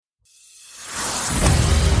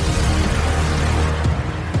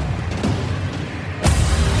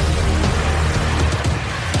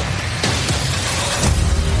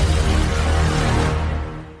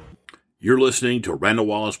You're listening to Randall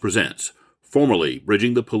Wallace Presents, formerly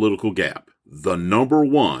Bridging the Political Gap, the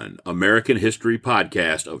 #1 American history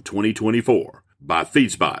podcast of 2024 by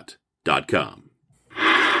Feedspot.com.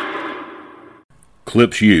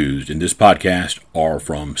 Clips used in this podcast are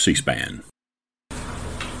from C-SPAN.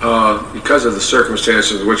 Because of the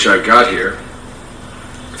circumstances in which I got here,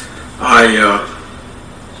 I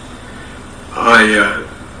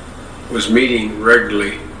was meeting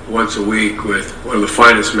regularly once a week with one of the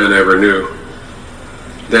finest men I ever knew,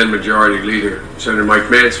 then Majority Leader Senator Mike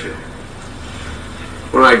Mansfield.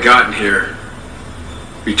 When I had gotten here,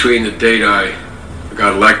 between the date I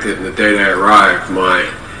got elected and the date I arrived, my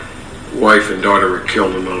wife and daughter were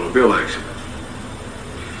killed in an automobile accident.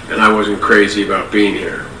 And I wasn't crazy about being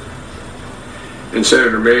here. And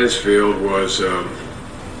Senator Mansfield was a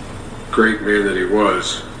great man that he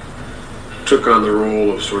was, took on the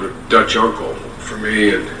role of sort of Dutch uncle for me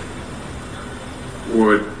and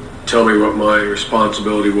would tell me what my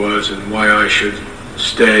responsibility was and why I should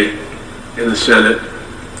stay in the Senate.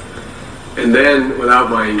 And then, without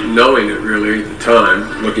my knowing it really at the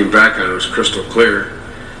time, looking back on it, it was crystal clear,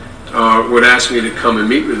 would ask me to come and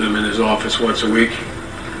meet with him in his office once a week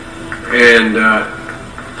and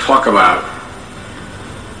talk about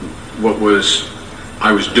what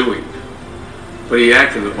I was doing. But he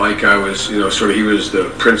acted like I was, he was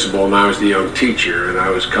the principal and I was the young teacher, and I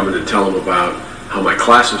was coming to tell him about how my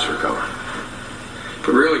classes were going.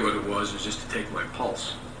 But really what it was just to take my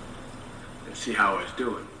pulse and see how I was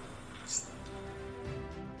doing.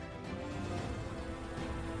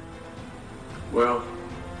 Well,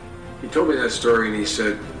 he told me that story and he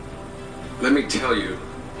said, let me tell you,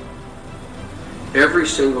 every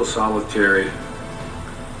single solitary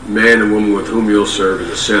man and woman with whom you'll serve in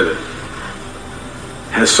the Senate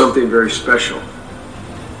has something very special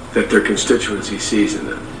that their constituency sees in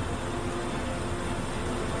them.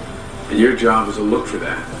 And your job is to look for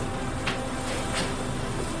that.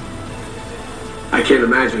 I can't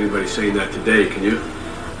imagine anybody saying that today, can you?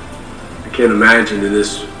 I can't imagine in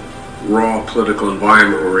this raw political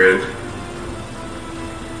environment we're in,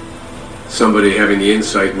 somebody having the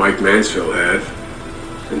insight Mike Mansfield had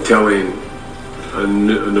and telling a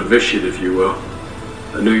novitiate, if you will,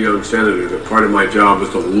 a new young senator, that part of my job was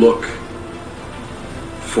to look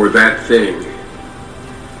for that thing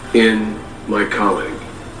in my colleague.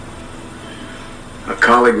 A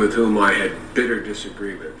colleague with whom I had bitter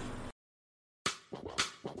disagreement.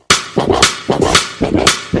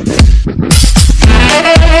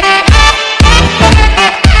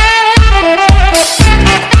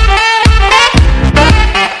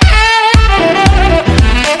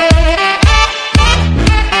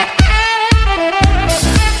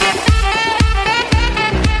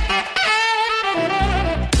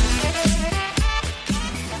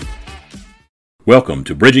 Welcome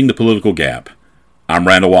to Bridging the Political Gap. I'm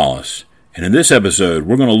Randall Wallace, and in this episode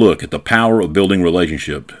we're going to look at the power of building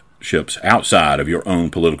relationships outside of your own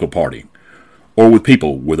political party, or with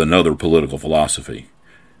people with another political philosophy.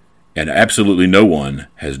 And absolutely no one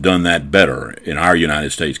has done that better in our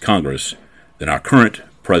United States Congress than our current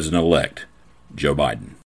President-elect, Joe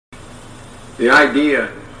Biden. The idea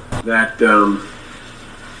that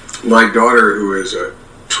my daughter, who is a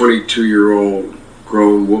 22-year-old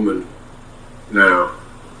grown woman now,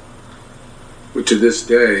 but to this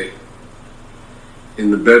day, in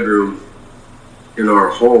the bedroom, in our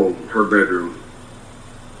home, her bedroom,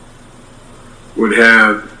 would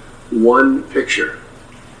have one picture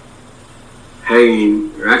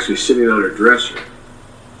hanging, or actually sitting on her dresser,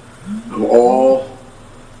 of all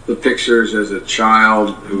the pictures as a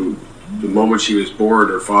child who, the moment she was born,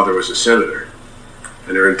 her father was a senator.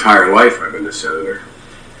 And her entire life I've been a senator.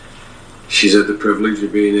 She's had the privilege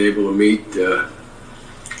of being able to meet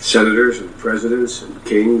senators and presidents and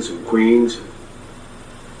kings and queens.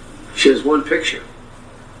 She has one picture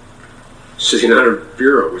sitting on her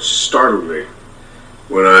bureau, which startled me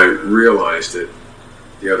when I realized it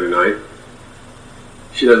the other night.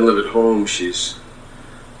 She doesn't live at home. She's,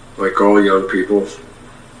 like all young people,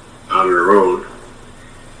 on her own.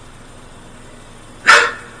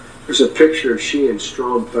 There's a picture of she and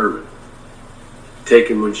Strom Thurmond,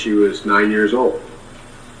 taken when she was 9 years old,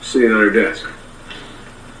 sitting on her desk.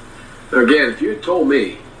 Now again, if you had told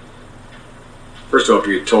me, first of all, if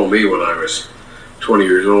you had told me when I was 20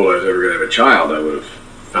 years old I was ever going to have a child, I would have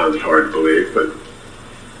found it hard to believe. But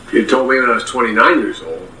if you had told me when I was 29 years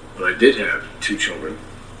old, when I did have 2 children,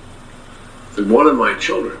 that one of my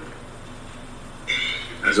children,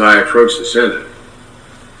 as I approached the Senate,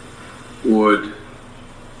 would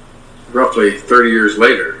roughly 30 years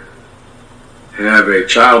later have a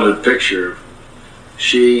childhood picture of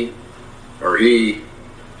she or he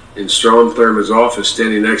in Strom Thurmond's office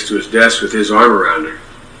standing next to his desk with his arm around her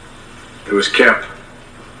that was kept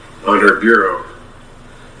on her bureau,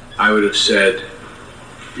 I would have said,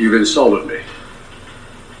 "You've insulted me.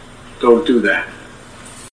 Don't do that."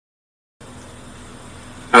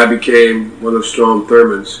 I became one of Strom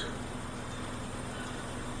Thurmond's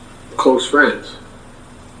close friends.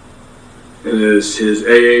 And as his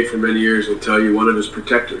AA for many years will tell you, one of his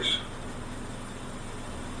protectors.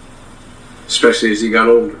 Especially as he got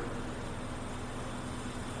older.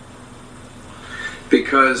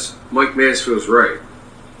 Because Mike Mansfield's right.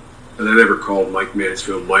 And I never called Mike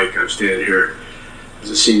Mansfield Mike. I'm standing here as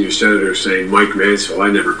a senior senator saying Mike Mansfield. I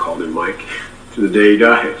never called him Mike. To the day he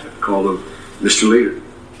died, I called him Mr. Leader.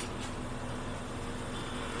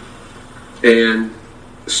 And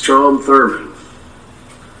Strom Thurmond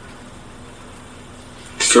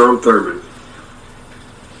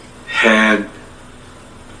had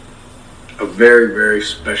a very, very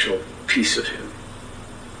special piece of him.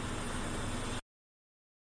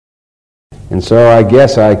 And so I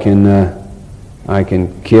guess I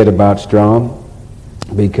can kid about Strom,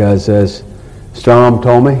 because as Strom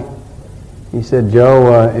told me, he said,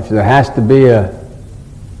 "Joe, if there has to be a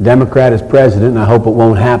Democrat as president, and I hope it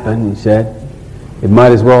won't happen," he said, "it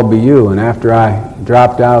might as well be you." And after I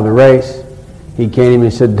dropped out of the race, he came to me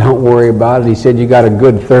and said, "Don't worry about it." He said, "You got a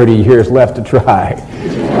good 30 years left to try."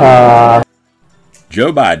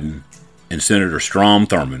 Joe Biden and Senator Strom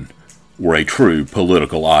Thurmond were a true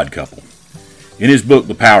political odd couple. In his book,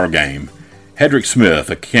 The Power Game, Hedrick Smith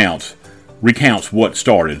recounts what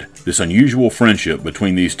started this unusual friendship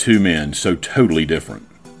between these two men so totally different.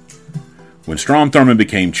 When Strom Thurmond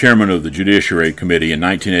became chairman of the Judiciary Committee in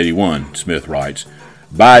 1981, Smith writes,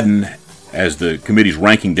 Biden, as the committee's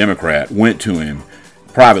ranking Democrat, went to him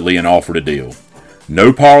privately and offered a deal.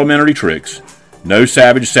 No parliamentary tricks, no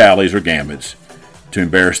savage sallies or gambits to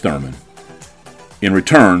embarrass Thurmond, in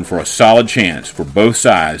return for a solid chance for both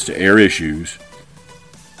sides to air issues.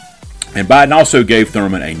 And Biden also gave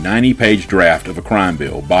Thurmond a 90-page draft of a crime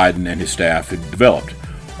bill Biden and his staff had developed,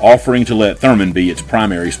 offering to let Thurmond be its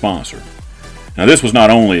primary sponsor. Now, this was not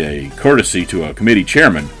only a courtesy to a committee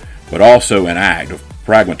chairman, but also an act of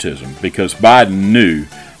pragmatism, because Biden knew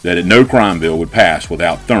that no crime bill would pass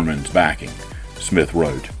without Thurmond's backing, Smith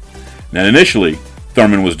wrote. Now, initially,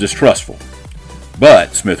 Thurmond was distrustful.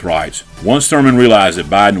 But, Smith writes, once Thurmond realized that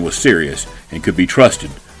Biden was serious and could be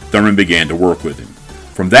trusted, Thurmond began to work with him.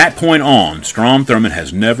 From that point on, Strom Thurmond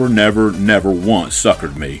has never once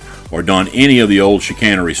suckered me or done any of the old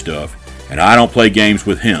chicanery stuff, and I don't play games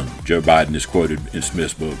with him, Joe Biden is quoted in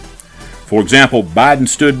Smith's book. For example, Biden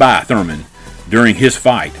stood by Thurmond during his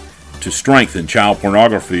fight to strengthen child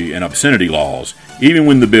pornography and obscenity laws, even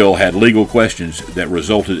when the bill had legal questions that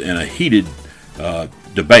resulted in a heated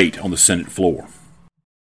debate on the Senate floor.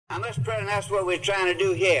 Now, Mr. President, that's what we're trying to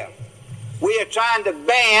do here. We are trying to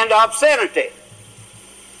ban obscenity.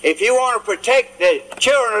 If you want to protect the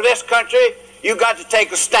children of this country, you've got to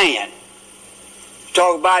take a stand.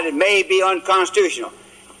 Talk about it may be unconstitutional.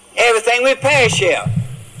 Everything we pass here,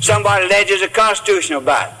 somebody alleges it's constitutional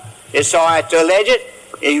about it. It's all right to allege it.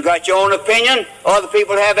 You got your own opinion. Other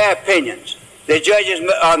people have their opinions. The judges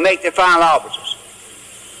make the final arbiters.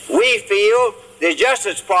 We feel, the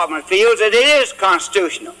Justice Department feels, that it is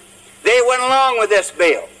constitutional. They went along with this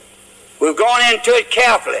bill. We've gone into it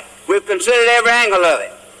carefully. We've considered every angle of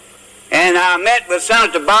it. And I met with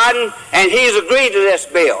Senator Biden, and he's agreed to this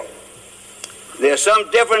bill. There are some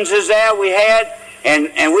differences there we had,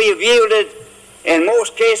 and we have yielded in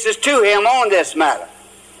most cases to him on this matter.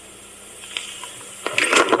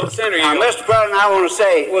 Well, Senator, now, Mr. President, I want to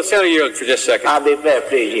say... Well, Senator, you for just a second. I'll be very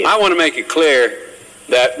pleased. Yes. I want to make it clear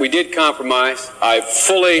that we did compromise. I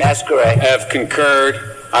fully That's correct. have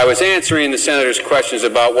concurred. I was answering the Senator's questions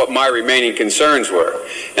about what my remaining concerns were.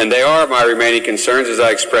 And they are my remaining concerns, as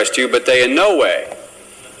I expressed to you, but they in no way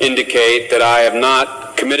indicate that I have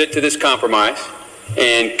not committed to this compromise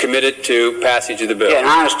and committed to passage of the bill. Yeah, and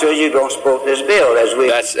I understood you don't support this bill as we...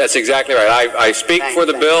 That's exactly right. I speak for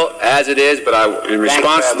the bill as it is, but in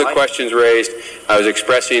response to the questions raised, I was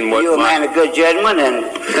expressing what You're a man of good judgment, and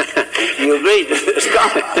you agreed to this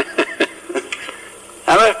comment.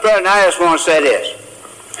 Now, Mr. President, I just want to say this.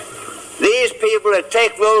 These people that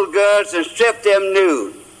take little girls and strip them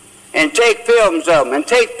nude and take films of them and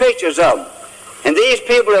take pictures of them, and these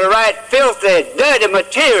people that write filthy, dirty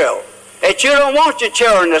material that you don't want your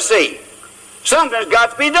children to see, something's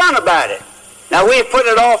got to be done about it. Now, we've put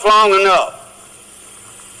it off long enough.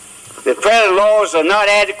 The present laws are not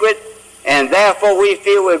adequate, and therefore we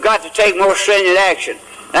feel we've got to take more stringent action.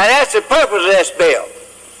 Now, that's the purpose of this bill.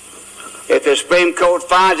 If the Supreme Court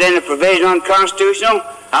finds any provision unconstitutional,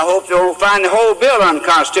 I hope they won't find the whole bill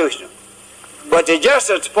unconstitutional. But the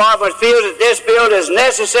Justice Department feels that this bill is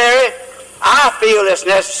necessary. I feel it's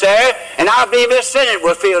necessary, and I believe the Senate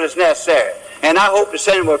will feel it's necessary. And I hope the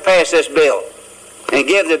Senate will pass this bill and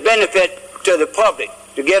give the benefit to the public,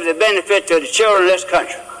 to give the benefit to the children of this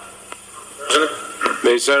country. President?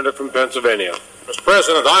 The senator from Pennsylvania. Mr.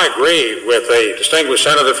 President, I agree with the distinguished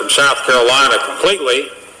senator from South Carolina completely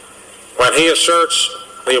when he asserts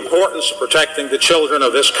the importance of protecting the children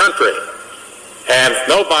of this country. And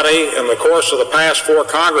nobody in the course of the past 4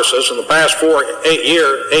 Congresses, in the past 8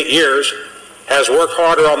 years, has worked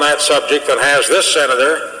harder on that subject than has this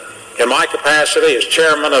senator in my capacity as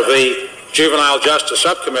chairman of the Juvenile Justice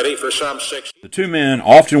Subcommittee for some 6 years. The two men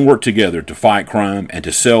often worked together to fight crime and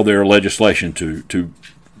to sell their legislation to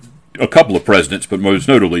a couple of presidents, but most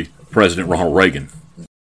notably President Ronald Reagan.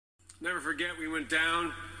 Never forget, we went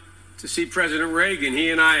down to see President Reagan. He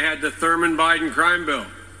and I had the Thurman Biden crime bill.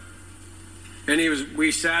 And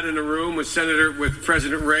we sat in a room with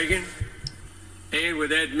President Reagan and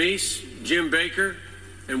with Ed Meese, Jim Baker,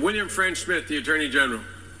 and William French Smith, the Attorney General.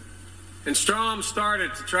 And Strom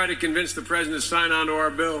started to try to convince the president to sign on to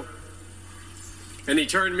our bill. And he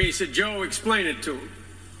turned to me, he said, "Joe, explain it to him."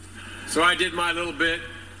 So I did my little bit,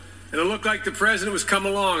 and it looked like the president was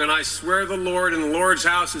coming along, and I swear the Lord in the Lord's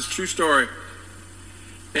house is true story.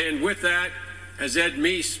 And with that, as Ed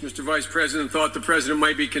Meese, Mr. Vice President, thought the president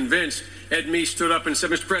might be convinced, Ed Meese stood up and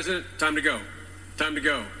said, "Mr. President, time to go. Time to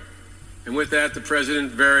go." And with that, the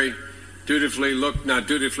president very dutifully looked, not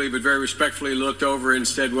dutifully, but very respectfully looked over and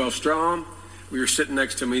said, "Well, Strom," we were sitting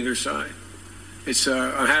next to him either side,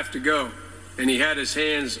 "I have to go." And he had his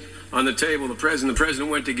hands on the table. The president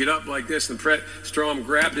went to get up like this, and Strom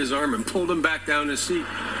grabbed his arm and pulled him back down his seat.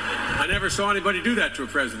 I never saw anybody do that to a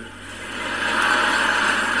president.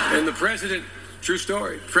 And the president, true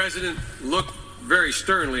story, president looked very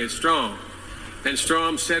sternly at Strom. And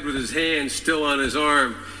Strom said with his hand still on his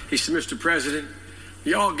arm, he said, "Mr. President,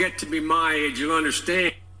 you all get to be my age, you'll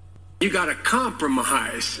understand. You got to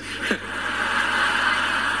compromise."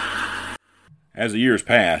 As the years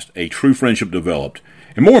passed, a true friendship developed,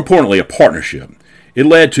 and more importantly, a partnership. It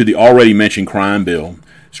led to the already mentioned crime bill,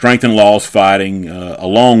 strengthened laws fighting a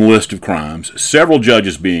long list of crimes, several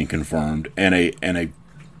judges being confirmed, and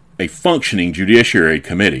a functioning judiciary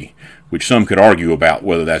committee, which some could argue about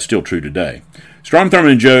whether that's still true today. Strom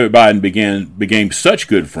Thurmond and Joe Biden became such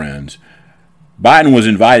good friends. Biden was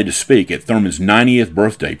invited to speak at Thurmond's 90th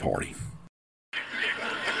birthday party.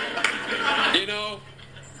 You know,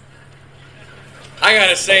 I got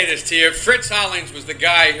to say this to you. Fritz Hollings was the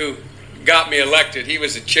guy who got me elected. He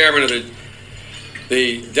was the chairman of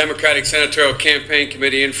the Democratic Senatorial Campaign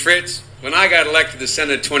Committee. And Fritz, when I got elected to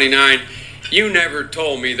Senate 29, you never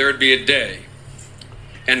told me there'd be a day.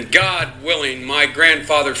 And God willing, my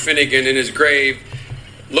grandfather Finnegan in his grave,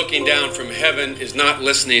 looking down from heaven, is not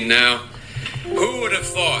listening now. Who would have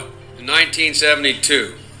thought in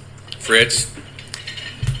 1972, Fritz,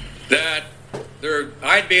 that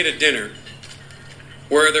I'd be at a dinner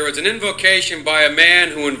where there was an invocation by a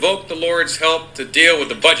man who invoked the Lord's help to deal with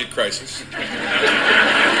the budget crisis,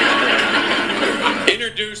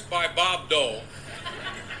 introduced by Bob Dole,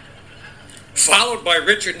 followed by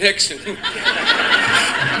Richard Nixon,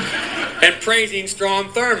 and praising Strom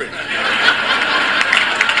Thurmond.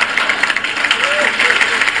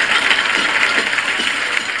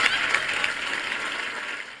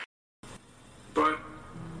 But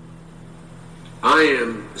I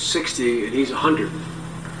am 60 and he's 100.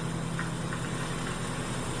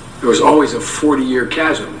 There was always a 40-year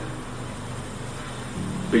chasm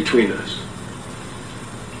between us.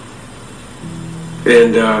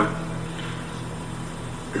 And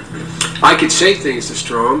I could say things to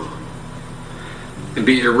Strom and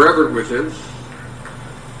be irreverent with him.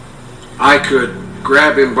 I could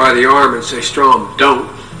grab him by the arm and say, "Strom, don't,"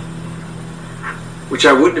 which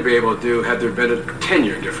I wouldn't have been able to do had there been a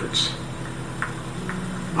 10-year difference.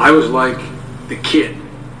 I was like the kid.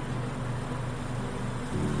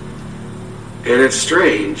 And it's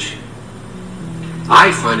strange.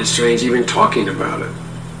 I find it strange even talking about it.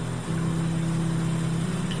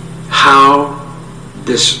 How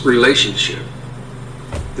this relationship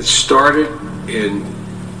that started in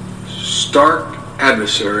stark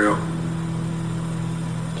adversarial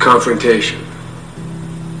confrontation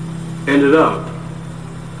ended up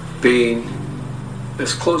being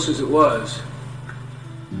as close as it was.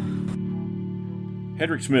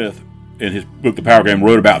 Hedrick Smith, in his book The Power Game,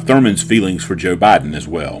 wrote about Thurmond's feelings for Joe Biden as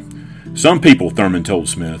well. Some people, Thurmond told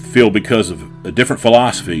Smith, feel because of different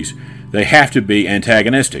philosophies, they have to be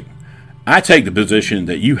antagonistic. I take the position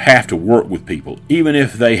that you have to work with people, even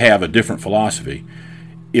if they have a different philosophy.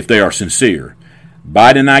 if they are sincere.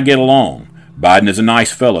 Biden and I get along. Biden is a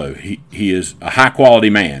nice fellow. He is a high-quality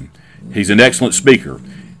man. He's an excellent speaker.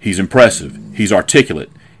 He's impressive. He's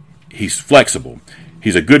articulate. He's flexible.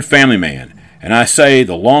 He's a good family man. And I say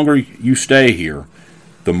the longer you stay here,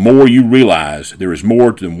 the more you realize there is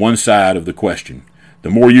more than one side of the question.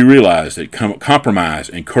 The more you realize that compromise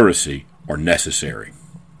and courtesy are necessary.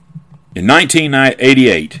 In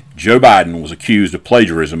 1988, Joe Biden was accused of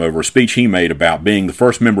plagiarism over a speech he made about being the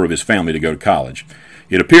first member of his family to go to college.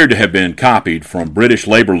 It appeared to have been copied from British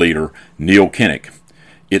Labour leader Neil Kinnock.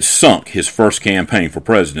 It sunk his first campaign for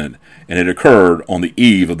president, and it occurred on the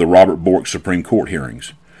eve of the Robert Bork Supreme Court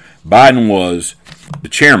hearings. Biden was the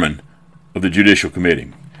chairman of the Judicial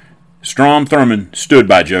Committee. Strom Thurmond stood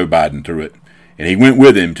by Joe Biden through it, and he went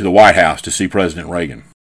with him to the White House to see President Reagan.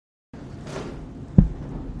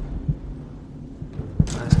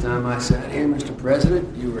 Last time I sat here, Mr.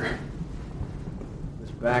 President, it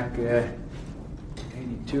was back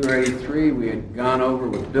 82 or 83. We had gone over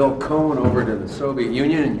with Bill Cohen over to the Soviet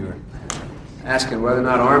Union, and you were asking whether or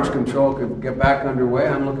not arms control could get back underway.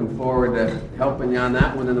 I'm looking forward to helping you on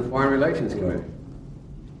that one in the Foreign Relations Committee.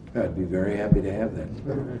 I'd be very happy to have that.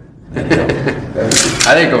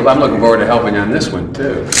 I think I'm looking forward to helping you on this one,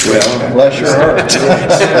 too. Well, bless your heart.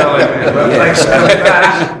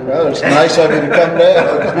 Well, it's nice of you to come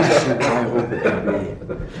down. I hope it can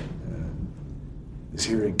be. This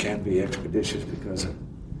hearing can be expeditious because, and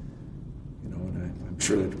I'm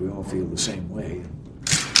sure that we all feel the same way.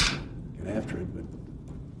 Get after it, but.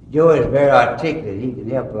 Joe is very articulate. He can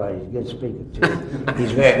help out. He's a good speaker, too.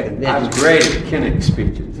 He's very convincing. I'm great at Kinnock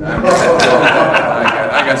speeches.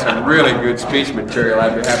 I got some really good speech material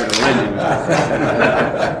I'd be happy to lend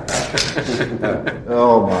you.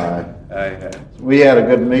 Oh, my. We had a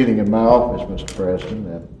good meeting in my office, Mr. Preston,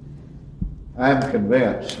 and I'm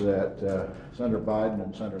convinced that Senator Biden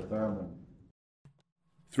and Senator Thurmond.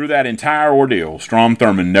 Through that entire ordeal, Strom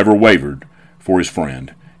Thurmond never wavered for his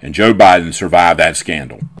friend, and Joe Biden survived that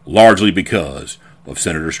scandal, largely because of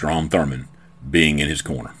Senator Strom Thurmond being in his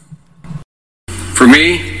corner. For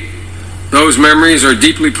me, those memories are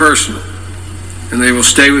deeply personal, and they will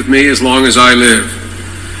stay with me as long as I live.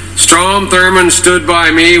 Strom Thurmond stood by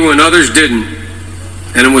me when others didn't,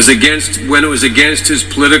 and when it was against his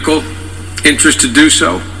political interest to do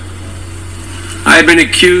so. I had been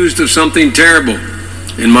accused of something terrible,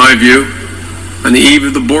 in my view, on the eve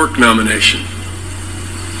of the Bork nomination.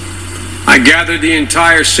 I gathered the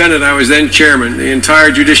entire Senate, I was then chairman, the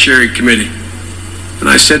entire Judiciary Committee, and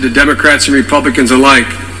I said to Democrats and Republicans alike,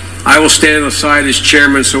 I will stand aside as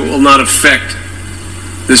chairman so it will not affect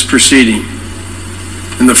this proceeding.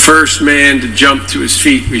 And the first man to jump to his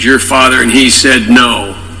feet was your father, and he said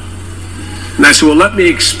no. And I said, well, let me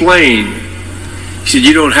explain. He said,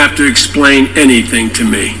 you don't have to explain anything to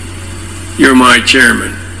me. You're my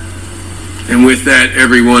chairman. And with that,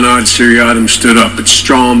 everyone ad seriatim stood up. But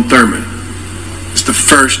Strom Thurmond was the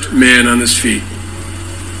first man on his feet,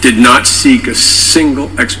 did not seek a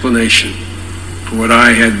single explanation for what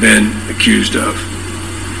I had been accused of.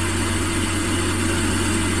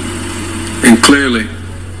 And clearly,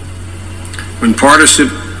 when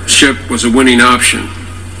partisanship was a winning option,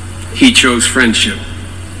 he chose friendship.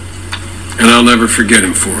 And I'll never forget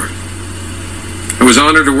him for it. I was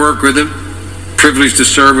honored to work with him, privileged to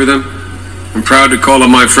serve with him, and proud to call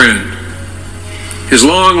him my friend. His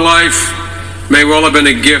long life may well have been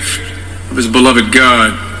a gift of his beloved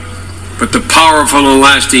God, but the powerful and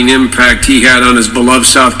lasting impact he had on his beloved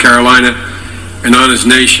South Carolina and on his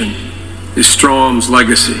nation is Strom's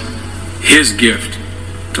legacy, his gift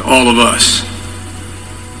to all of us.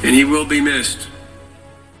 And he will be missed.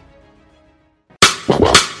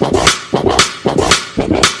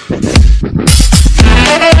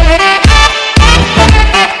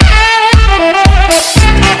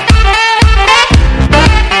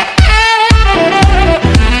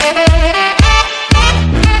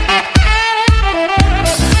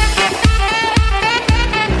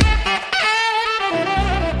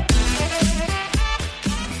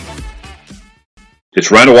 It's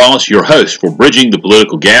Randall Wallace, your host for Bridging the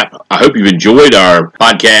Political Gap. I hope you've enjoyed our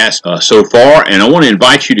podcast so far, and I want to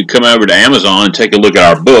invite you to come over to Amazon and take a look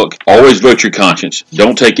at our book, Always Vote Your Conscience,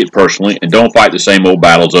 Don't Take It Personally, and Don't Fight the Same Old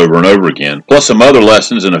Battles Over and Over Again, plus some other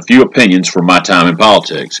lessons and a few opinions from my time in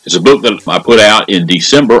politics. It's a book that I put out in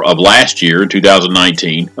December of last year, in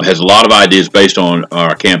 2019. It has a lot of ideas based on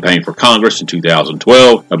our campaign for Congress in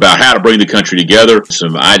 2012 about how to bring the country together,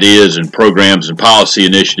 some ideas and programs and policy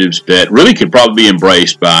initiatives that really could probably be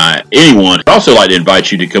embraced by anyone. I'd also like to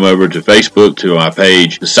invite you to come over to Facebook to my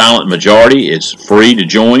page, The Silent Majority. It's free to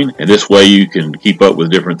join, and this way you can keep up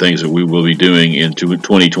with different things that we will be doing into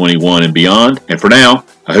 2021 and beyond. And for now,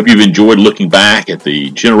 I hope you've enjoyed looking back at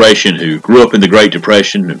the generation who grew up in the Great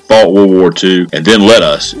Depression and fought World War II and then led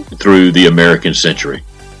us through the American century.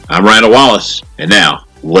 I'm Randall Wallace, and now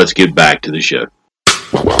let's get back to the show.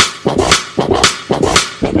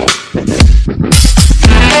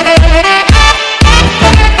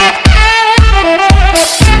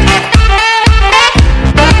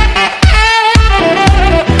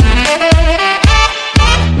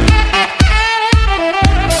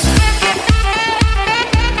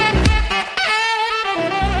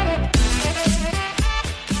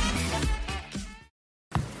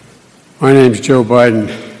 My name's Joe Biden.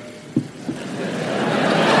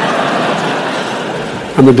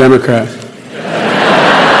 I'm a Democrat.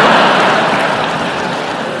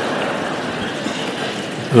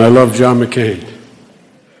 And I love John McCain.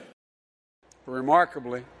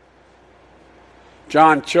 Remarkably,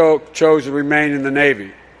 John chose to remain in the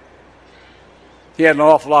Navy. He had an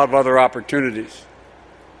awful lot of other opportunities.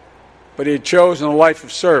 But he had chosen a life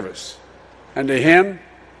of service. And to him,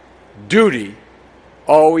 duty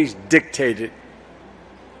always dictated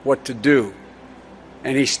what to do,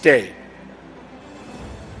 and he stayed.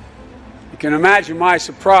 You can imagine my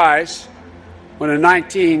surprise when in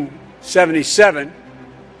 1977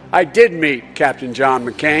 I did meet Captain John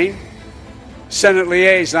McCain, Senate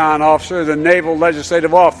Liaison Officer of the Naval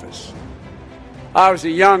Legislative Office. I was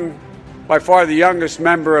by far the youngest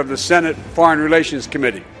member of the Senate Foreign Relations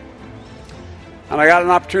Committee. And I got an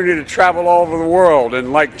opportunity to travel all over the world,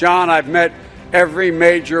 and like John, I've met every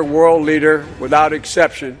major world leader, without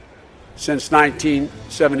exception, since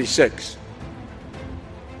 1976.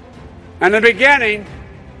 And in the beginning,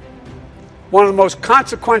 one of the most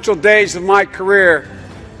consequential days of my career,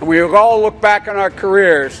 and we all look back on our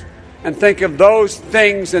careers and think of those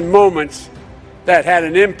things and moments that had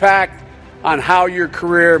an impact on how your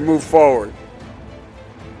career moved forward.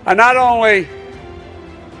 I not only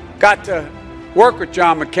got to work with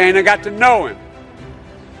John McCain, I got to know him.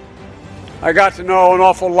 I got to know an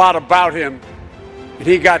awful lot about him, and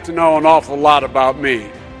he got to know an awful lot about me.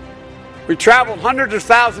 We traveled hundreds of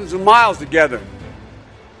thousands of miles together.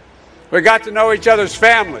 We got to know each other's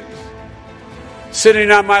families, sitting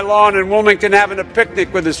on my lawn in Wilmington having a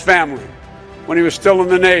picnic with his family when he was still in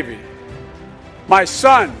the Navy. My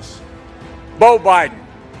sons, Beau Biden,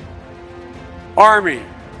 Army,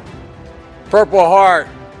 Purple Heart,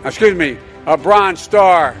 a Bronze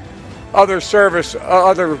Star, other service,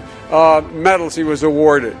 medals he was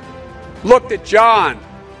awarded. Looked at John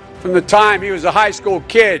from the time he was a high school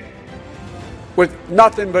kid with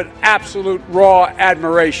nothing but absolute raw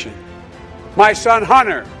admiration. My son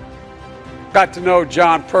Hunter got to know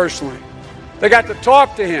John personally. They got to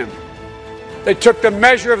talk to him. They took the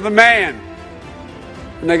measure of the man,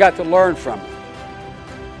 and they got to learn from him.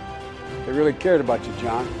 They really cared about you,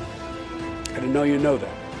 John. I didn't know you know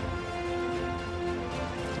that.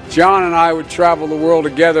 John and I would travel the world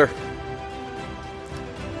together.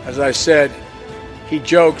 As I said, he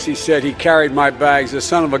jokes, he said he carried my bags. The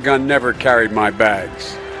son of a gun never carried my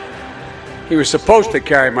bags. He was supposed to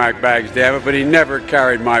carry my bags, damn it, but he never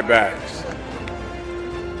carried my bags.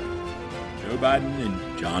 Joe Biden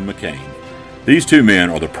and John McCain. These two men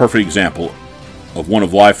are the perfect example of one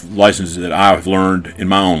of life lessons that I have learned in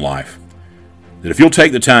my own life. That if you'll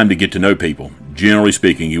take the time to get to know people, generally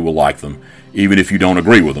speaking, you will like them, even if you don't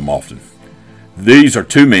agree with them often. These are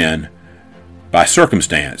two men, by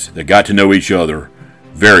circumstance, that got to know each other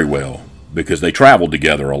very well because they traveled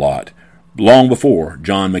together a lot, long before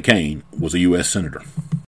John McCain was a U.S. Senator.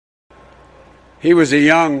 He was a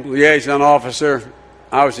young liaison officer.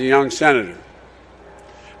 I was a young senator.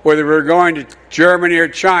 Whether we were going to Germany or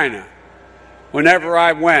China, whenever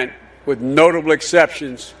I went, with notable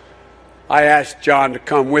exceptions, I asked John to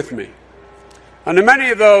come with me. And in many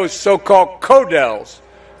of those so-called CODELs,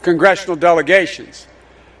 congressional delegations,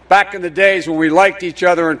 back in the days when we liked each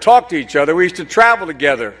other and talked to each other, we used to travel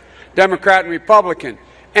together, Democrat and Republican,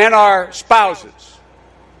 and our spouses.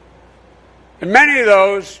 In many of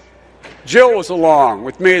those, Jill was along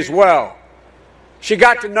with me as well. She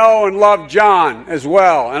got to know and love John as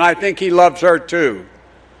well, and I think he loves her too.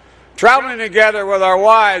 Traveling together with our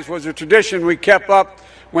wives was a tradition we kept up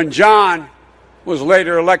when John was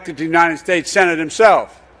later elected to the United States Senate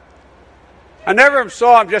himself. I never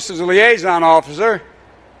saw him just as a liaison officer.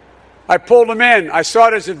 I pulled him in. I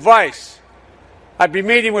sought his advice. I'd be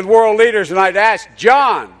meeting with world leaders, and I'd ask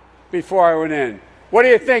John before I went in, "What do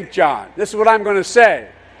you think, John? This is what I'm going to say.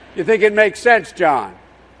 You think it makes sense, John?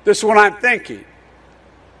 This is what I'm thinking."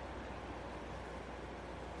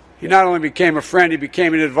 he not only became a friend, he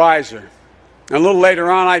became an advisor. And a little later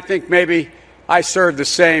on, I think maybe I served the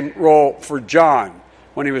same role for John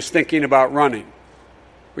when he was thinking about running.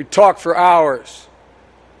 We talked for hours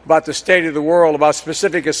about the state of the world, about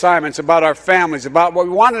specific assignments, about our families, about what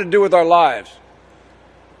we wanted to do with our lives.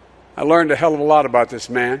 I learned a hell of a lot about this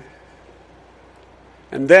man.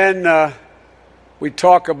 And then we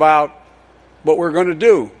talk about what we're going to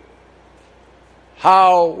do,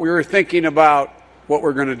 how we were thinking about what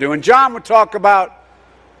we're going to do. And John would talk about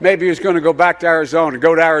maybe he was going to go back to Arizona,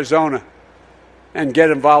 go to Arizona and get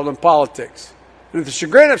involved in politics. And to the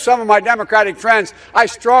chagrin of some of my Democratic friends, I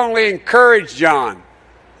strongly encouraged John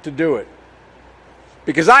to do it.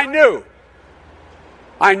 Because I knew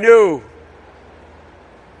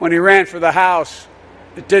when he ran for the House,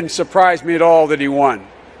 it didn't surprise me at all that he won.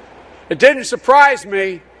 It didn't surprise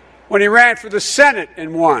me when he ran for the Senate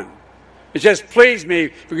and won. It just pleased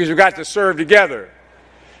me because we got to serve together.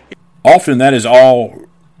 Often that is all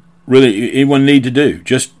really anyone need to do.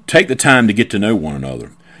 Just take the time to get to know one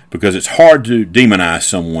another, because it's hard to demonize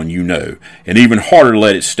someone you know, and even harder to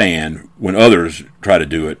let it stand when others try to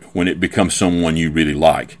do it when it becomes someone you really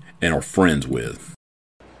like and are friends with.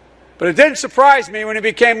 But it didn't surprise me when he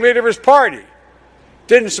became leader of his party. It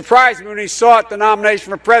didn't surprise me when he sought the nomination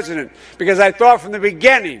for president, because I thought from the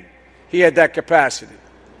beginning he had that capacity.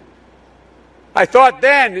 I thought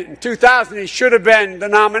then, in 2000, he should have been the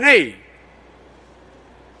nominee.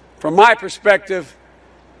 From my perspective,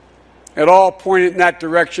 it all pointed in that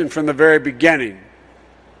direction from the very beginning.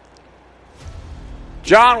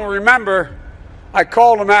 John will remember I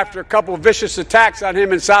called him after a couple of vicious attacks on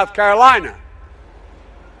him in South Carolina.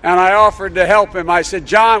 And I offered to help him. I said,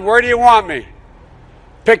 John, where do you want me?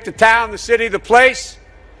 Pick the town, the city, the place,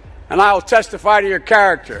 and I will testify to your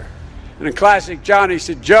character. And in classic John, he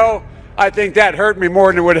said, Joe, I think that hurt me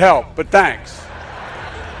more than it would help, but thanks.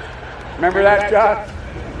 Remember that, John?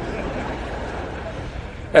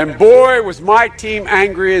 And boy, was my team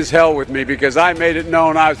angry as hell with me because I made it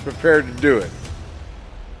known I was prepared to do it.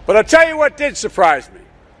 But I'll tell you what did surprise me.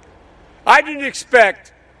 I didn't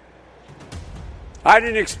expect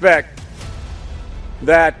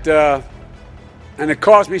that, and it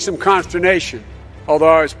caused me some consternation, although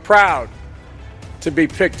I was proud to be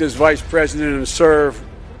picked as vice president and serve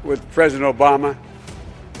with President Obama.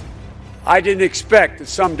 I didn't expect that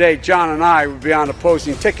someday John and I would be on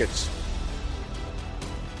opposing tickets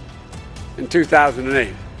in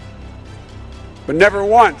 2008. But never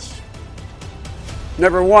once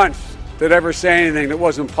did I ever say anything that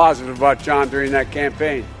wasn't positive about John during that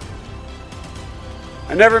campaign.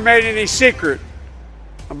 I never made any secret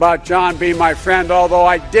about John being my friend, although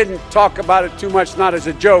I didn't talk about it too much, not as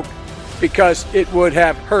a joke, because it would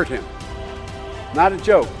have hurt him. Not a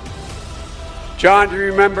joke. John, do you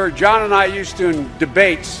remember, John and I used to, in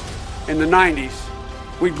debates in the 90s,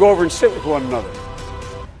 we'd go over and sit with one another.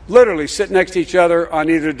 Literally sit next to each other on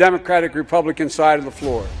either the Democratic or Republican side of the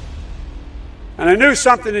floor. And I knew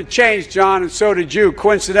something had changed, John, and so did you,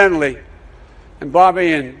 coincidentally. And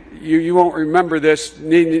Bobby, and you won't remember this,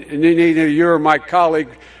 neither you or my colleague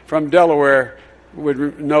from Delaware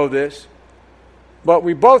would know this. But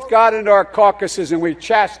we both got into our caucuses and we were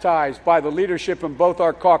chastised by the leadership in both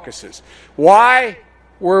our caucuses. Why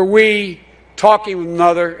were we talking with one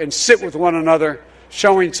another and sit with one another,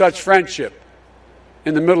 showing such friendship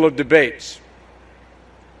in the middle of debates?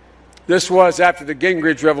 This was after the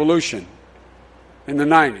Gingrich Revolution in the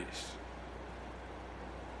 90s.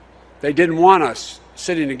 They didn't want us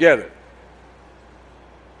sitting together.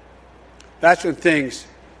 That's when things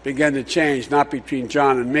began to change, not between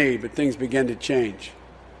John and me, but things began to change.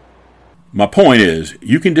 My point is,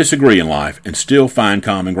 you can disagree in life and still find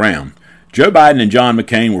common ground. Joe Biden and John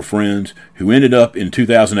McCain were friends who ended up in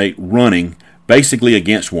 2008 running basically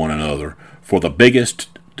against one another for the biggest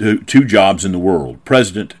two jobs in the world,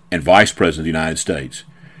 president and vice president of the United States.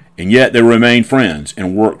 And yet they remained friends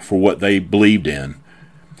and worked for what they believed in.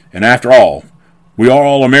 And after all, we are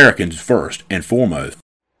all Americans first and foremost.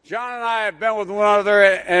 John and I have been with one another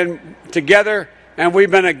and together, and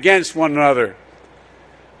we've been against one another.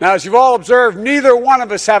 Now, as you've all observed, neither one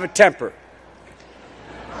of us have a temper.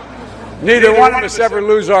 Neither one of us ever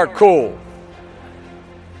lose our cool.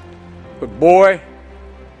 But boy,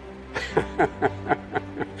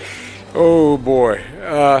 oh boy.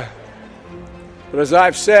 But as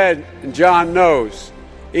I've said, and John knows,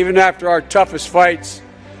 even after our toughest fights,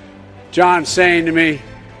 John's saying to me,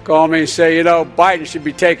 call me and say, you know, Biden should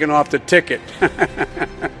be taken off the ticket.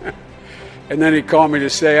 And then he called me to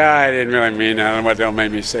say, I didn't really mean that. I don't know what the hell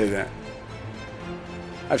made me say that.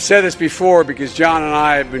 I've said this before because John and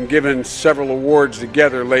I have been given several awards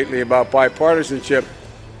together lately about bipartisanship.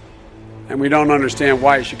 And we don't understand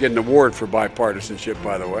why he should get an award for bipartisanship,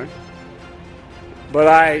 by the way. But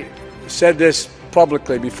I said this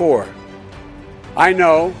publicly before. I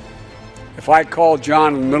know if I called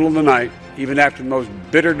John in the middle of the night, even after the most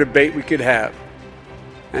bitter debate we could have,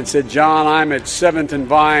 and said, John, I'm at 7th and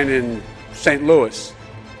Vine in St. Louis.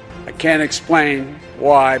 I can't explain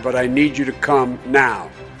why, but I need you to come now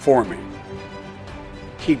for me.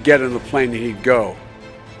 He'd get on the plane and he'd go.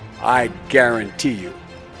 I guarantee you.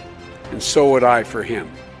 And so would I for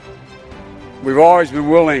him. We've always been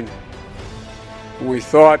willing, when we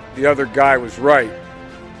thought the other guy was right,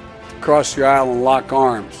 to cross the aisle and lock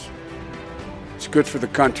arms. It's good for the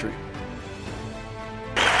country.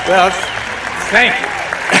 Well, thank you.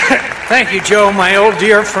 Thank you, Joe, my old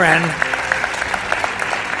dear friend.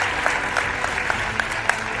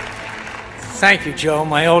 Thank you, Joe,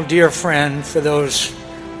 my old dear friend, for those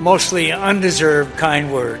mostly undeserved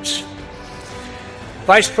kind words.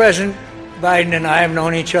 Vice President Biden and I have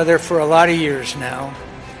known each other for a lot of years now,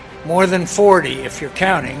 more than 40 if you're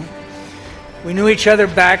counting. We knew each other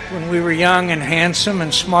back when we were young and handsome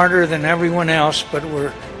and smarter than everyone else, but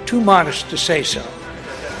were too modest to say so.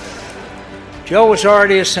 Joe was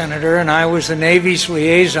already a senator, and I was the Navy's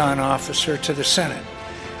liaison officer to the Senate.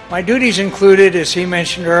 My duties included, as he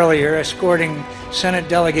mentioned earlier, escorting Senate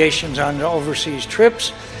delegations on overseas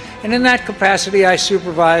trips, and in that capacity I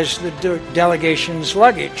supervised the delegation's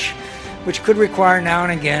luggage, which could require now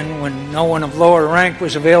and again, when no one of lower rank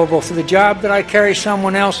was available for the job, that I carry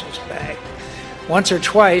someone else's bag. Once or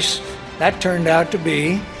twice, that turned out to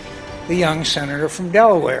be the young senator from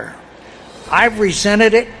Delaware. I've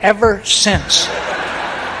resented it ever since.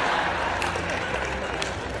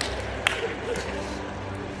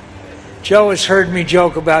 Joe has heard me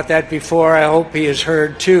joke about that before. I hope he has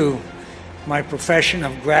heard, too, my profession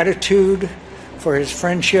of gratitude for his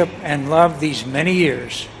friendship and love these many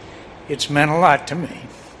years. It's meant a lot to me.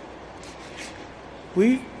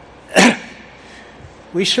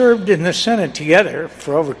 We served in the Senate together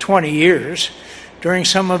for over 20 years during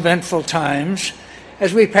some eventful times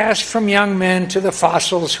as we passed from young men to the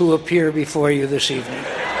fossils who appear before you this evening.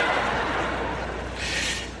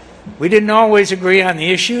 We didn't always agree on the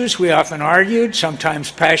issues. We often argued,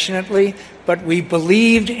 sometimes passionately, but we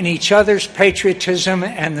believed in each other's patriotism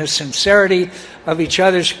and the sincerity of each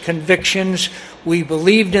other's convictions. We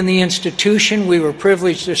believed in the institution we were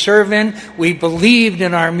privileged to serve in. We believed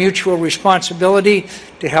in our mutual responsibility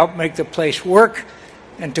to help make the place work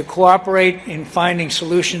and to cooperate in finding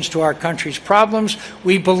solutions to our country's problems.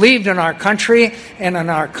 We believed in our country and in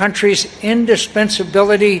our country's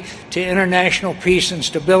indispensability to international peace and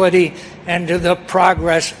stability and to the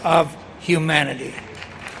progress of humanity.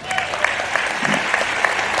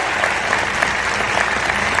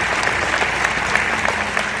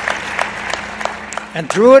 And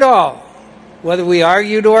through it all, whether we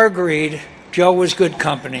argued or agreed, Joe was good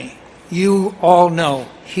company. You all know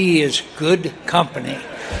he is good company.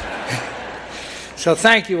 So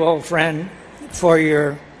thank you, old friend, for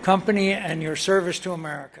your company and your service to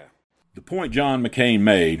America. The point John McCain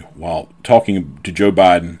made while talking to Joe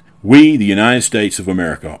Biden, we, the United States of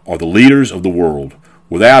America, are the leaders of the world.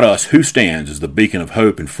 Without us, who stands as the beacon of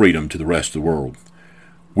hope and freedom to the rest of the world?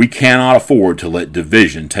 We cannot afford to let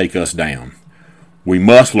division take us down. We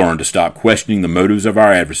must learn to stop questioning the motives of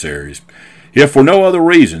our adversaries, if for no other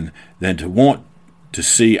reason than to want to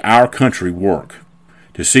see our country work,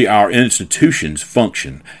 to see our institutions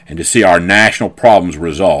function, and to see our national problems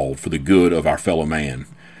resolved for the good of our fellow man.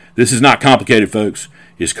 This is not complicated, folks.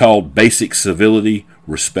 It's called basic civility,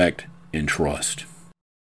 respect, and trust.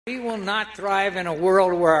 We will not thrive in a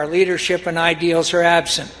world where our leadership and ideals are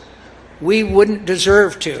absent. We wouldn't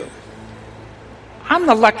deserve to. I'm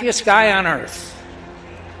the luckiest guy on earth.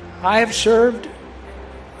 I have served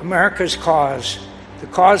America's cause, the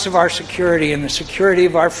cause of our security and the security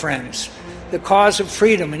of our friends, the cause of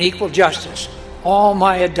freedom and equal justice, all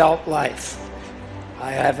my adult life.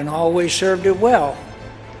 I haven't always served it well.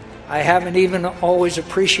 I haven't even always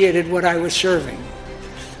appreciated what I was serving.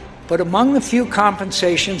 But among the few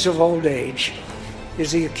compensations of old age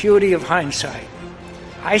is the acuity of hindsight.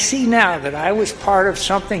 I see now that I was part of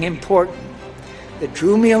something important that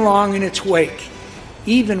drew me along in its wake,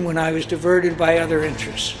 even when I was diverted by other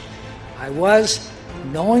interests. I was,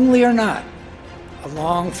 knowingly or not,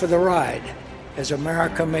 along for the ride as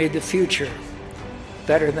America made the future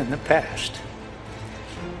better than the past.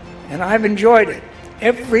 And I've enjoyed it,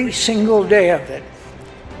 every single day of it,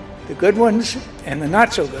 the good ones and the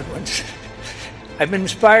not so good ones. I've been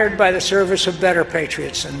inspired by the service of better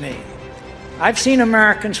patriots than me. I've seen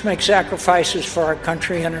Americans make sacrifices for our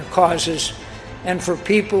country and her causes, and for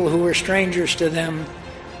people who were strangers to them,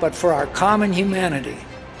 but for our common humanity.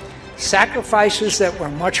 Sacrifices that were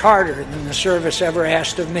much harder than the service ever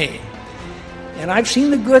asked of me. And I've seen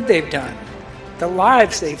the good they've done, the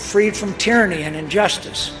lives they've freed from tyranny and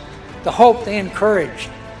injustice, the hope they encouraged,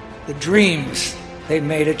 the dreams they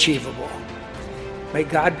made achievable. May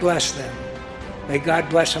God bless them. May God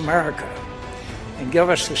bless America and give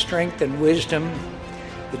us the strength and wisdom,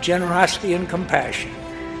 the generosity and compassion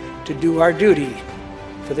to do our duty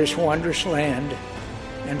for this wondrous land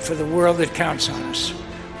and for the world that counts on us.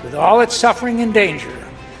 With all its suffering and danger,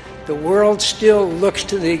 the world still looks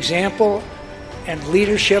to the example and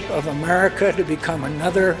leadership of America to become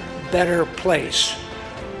another better place.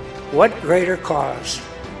 What greater cause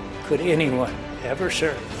could anyone ever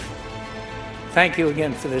serve? Thank you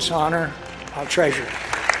again for this honor. I'll treasure it.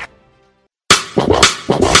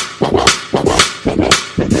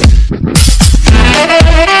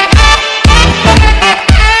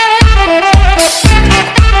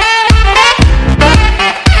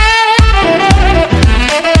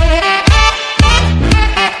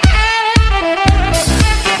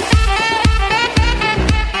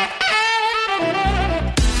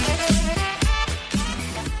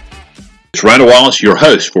 It's Randall Wallace, your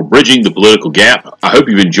host for Bridging the Political Gap. I hope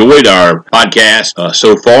you've enjoyed our podcast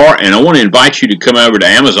so far, and I want to invite you to come over to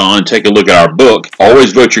Amazon and take a look at our book,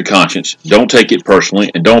 Always Vote Your Conscience, Don't Take It Personally,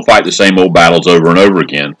 and Don't Fight the Same Old Battles Over and Over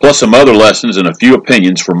Again, plus some other lessons and a few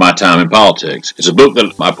opinions from my time in politics. It's a book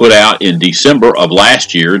that I put out in December of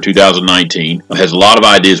last year, 2019. It has a lot of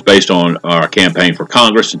ideas based on our campaign for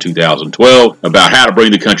Congress in 2012 about how to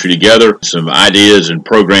bring the country together, some ideas and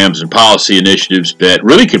programs and policy initiatives that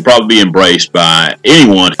really could probably be embraced by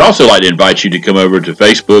anyone. I'd also like to invite you to come over to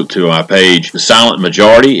Facebook to my page, The Silent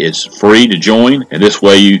Majority. It's free to join, and this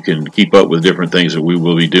way you can keep up with different things that we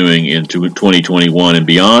will be doing into 2021 and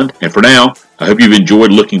beyond. And for now, I hope you've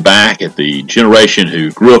enjoyed looking back at the generation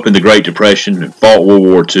who grew up in the Great Depression and fought World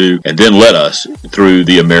War II and then led us through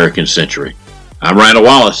the American century. I'm Randall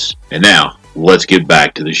Wallace, and now let's get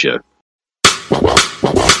back to the show.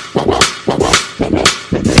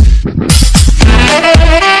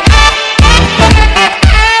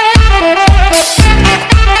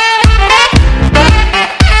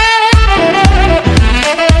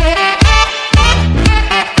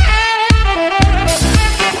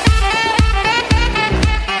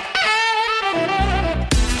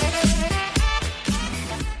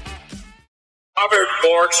 Robert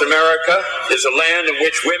Bork's America is a land in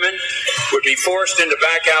which women would be forced into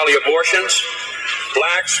back alley abortions,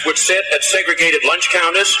 blacks would sit at segregated lunch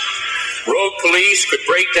counters, rogue police could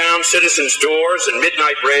break down citizens' doors in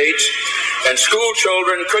midnight raids, and school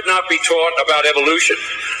children could not be taught about evolution.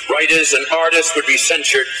 Writers and artists would be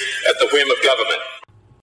censured at the whim of government.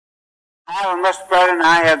 Mr. President,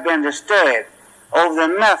 I have been disturbed over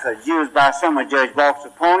the methods used by some of Judge Bork's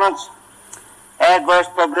opponents. Adverse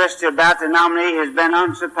publicity about the nominee has been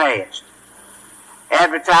unsurpassed.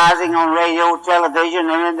 Advertising on radio, television,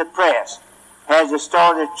 and in the press has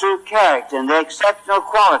distorted the true character and the exceptional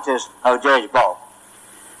qualities of Judge Bork.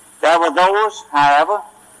 There were those, however,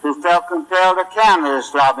 who felt compelled to counter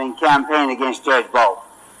this lobbying campaign against Judge Bork.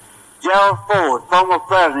 Gerald Ford, former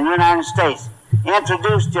President of the United States,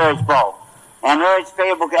 introduced Judge Bork and urged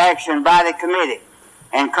favorable action by the committee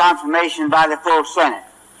and confirmation by the full Senate.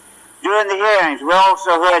 During the hearings, we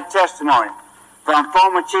also heard testimony from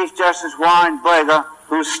former Chief Justice Warren Burger,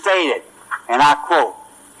 who stated, and I quote,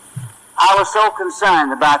 "I was so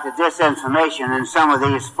concerned about the disinformation in some of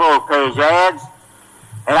these full-page ads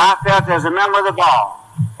that I felt as a member of the bar,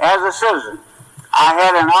 as a citizen, I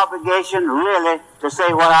had an obligation really to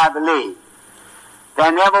say what I believe.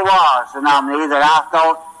 There never was a nominee that I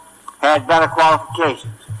thought had better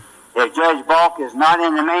qualifications. If Judge Bork is not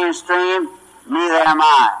in the mainstream, neither am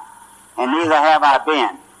I, and neither have I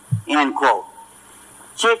been," end quote.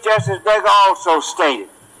 Chief Justice Burger also stated,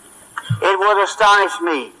 "It would astonish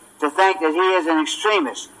me to think that he is an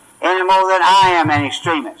extremist any more than I am an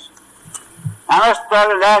extremist." Now, Mr.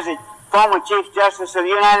 President, as the former Chief Justice of the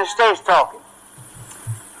United States talking,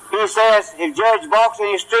 he says if Judge Bork's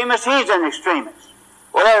an extremist, he's an extremist.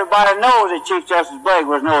 Well, everybody knows that Chief Justice Burger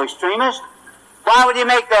was no extremist. Why would he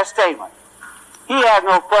make that statement? He had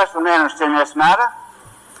no personal interest in this matter.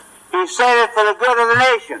 He said it for the good of the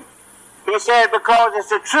nation. He said it because it's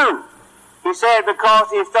the truth. He said it because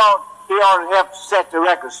he thought he ought to help set the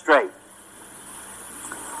record straight.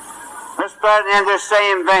 Mr. President, in this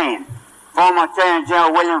same vein, former Attorney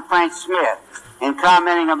General William Frank Smith, in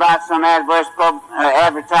commenting about some adverse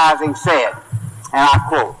advertising, said, and I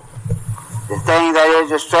quote, "The thing that is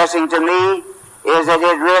distressing to me is that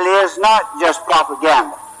it really is not just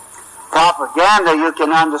propaganda. Propaganda you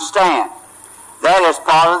can understand. There That is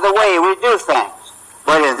part of the way we do things.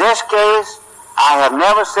 But in this case, I have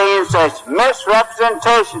never seen such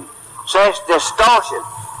misrepresentation, such distortion,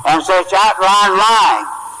 and such outright lying.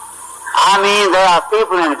 I mean, there are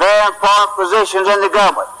people in very important positions in the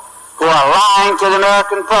government who are lying to the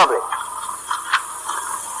American public.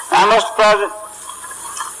 Now, Mr. President,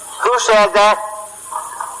 who said that?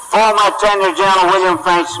 Former Attorney General William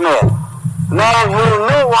Frank Smith, a man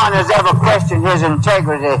who no one has ever questioned his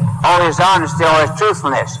integrity or his honesty or his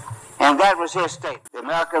truthfulness. And that was his statement. The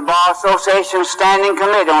American Bar Association Standing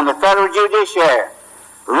Committee on the Federal Judiciary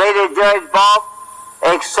rated Judge Bob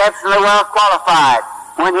exceptionally well qualified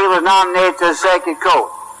when he was nominated to the Circuit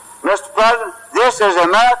Court. Mr. President, this is the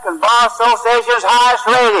American Bar Association's highest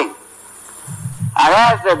rating. And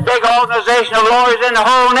that's the big organization of lawyers in the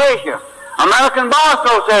whole nation, American Bar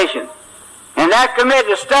Association. And that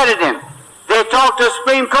committee studied him. They talked to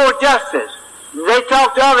Supreme Court justices. They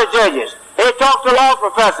talked to other judges. They talked to law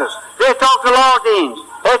professors. They talked to law deans.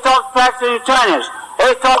 They talked to practicing attorneys.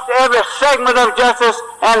 They talked to every segment of justice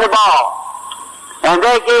and the bar. And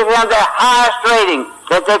they gave him the highest rating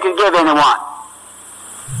that they could give anyone.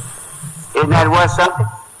 Isn't that worth something?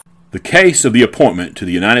 The case of the appointment to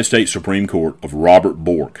the United States Supreme Court of Robert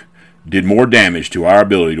Bork did more damage to our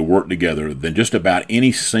ability to work together than just about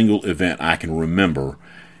any single event I can remember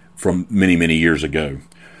from many, many years ago.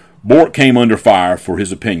 Bork came under fire for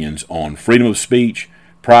his opinions on freedom of speech,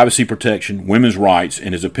 privacy protection, women's rights,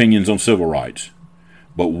 and his opinions on civil rights.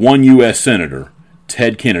 But one U.S. Senator,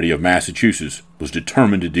 Ted Kennedy of Massachusetts, was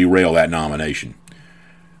determined to derail that nomination.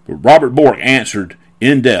 But Robert Bork answered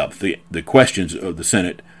in depth the questions of the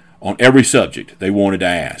Senate on every subject they wanted to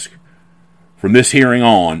ask. From this hearing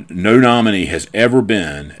on, no nominee has ever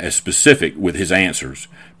been as specific with his answers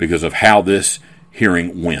because of how this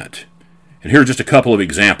hearing went. And here are just a couple of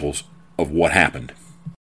examples of what happened.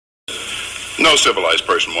 No civilized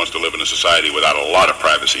person wants to live in a society without a lot of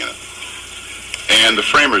privacy in it. And the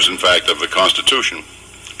framers, in fact, of the Constitution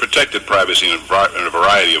protected privacy in a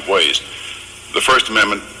variety of ways. The First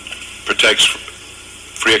Amendment protects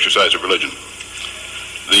free exercise of religion.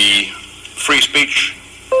 The free speech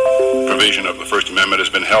provision of the First Amendment has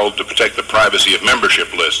been held to protect the privacy of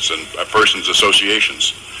membership lists and persons'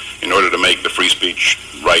 associations in order to make the free speech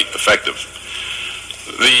right effective.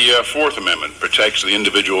 The Fourth Amendment protects the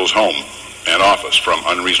individual's home and office from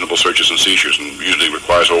unreasonable searches and seizures and usually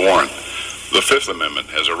requires a warrant. The Fifth Amendment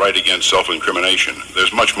has a right against self-incrimination.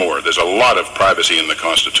 There's much more. There's a lot of privacy in the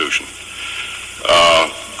Constitution.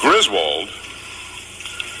 Griswold,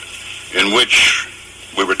 in which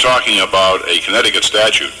we were talking about a Connecticut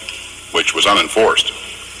statute which was unenforced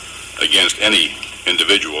against any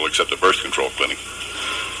individual except a birth control clinic.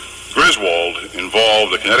 Griswold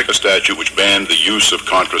involved a Connecticut statute which banned the use of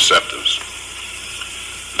contraceptives.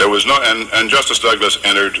 There was no, and Justice Douglas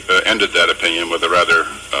ended that opinion with a rather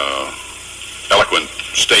eloquent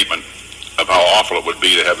statement of how awful it would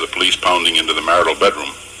be to have the police pounding into the marital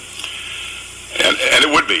bedroom. And it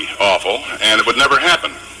would be awful, and it would never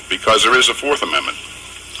happen because there is a Fourth Amendment.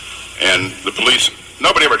 And the police,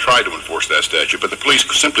 nobody ever tried to enforce that statute, but the police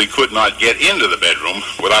simply could not get into the bedroom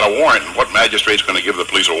without a warrant. And what magistrate's going to give the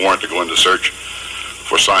police a warrant to go in to search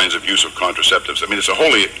for signs of use of contraceptives? I mean, it's a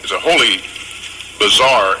wholly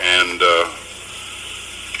bizarre and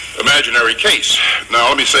imaginary case. Now,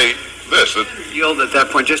 let me say this. Yield at that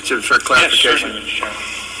point, just for clarification. Yes,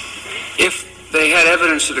 if they had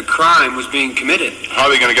evidence that a crime was being committed. How are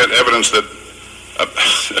they going to get evidence that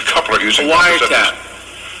a couple are using contraceptives?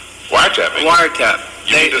 Wiretapping? Wiretap.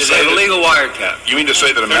 It's an illegal wiretap. You mean to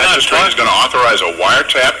say that a magistrate is going to authorize a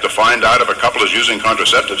wiretap to find out if a couple is using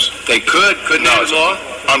contraceptives? They couldn't they, the law?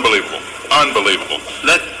 Unbelievable.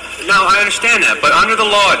 Now, I understand that, but under the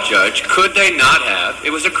law, Judge, could they not have?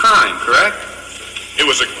 It was a crime, correct? It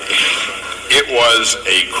was a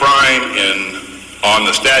crime on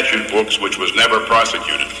the statute books which was never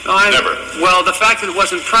prosecuted. Never. Well, the fact that it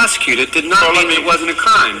wasn't prosecuted did not mean it wasn't a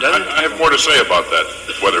crime, does it? I have more to say about that,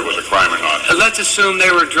 whether it was a crime or not. Let's assume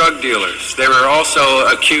they were drug dealers. They were also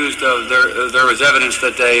accused of, there was evidence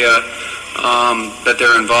that that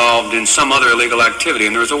they're involved in some other illegal activity,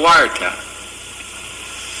 and there was a wiretap.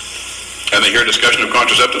 And they hear discussion of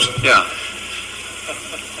contraceptives? Yeah.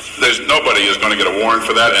 Nobody is going to get a warrant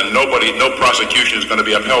for that, and no prosecution is going to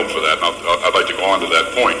be upheld for that. And I'd like to go on to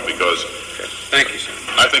that point because Thank you, sir.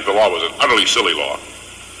 I think the law was an utterly silly law.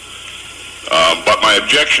 But my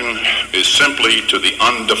objection is simply to the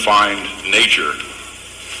undefined nature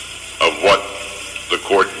of what the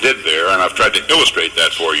court did there, and I've tried to illustrate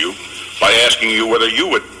that for you by asking you whether you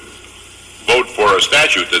would vote for a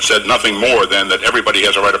statute that said nothing more than that everybody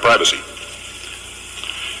has a right of privacy.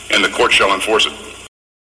 and the court shall enforce it.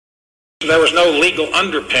 There was no legal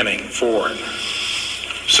underpinning for it.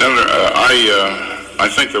 Senator, I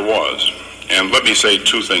think there was, and let me say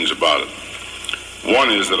two things about it.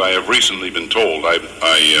 One is that I have recently been told, I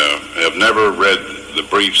have never read the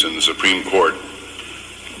briefs in the Supreme Court,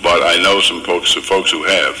 but I know some folks who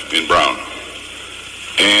have in Brown.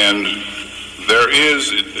 And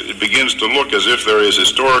it begins to look as if there is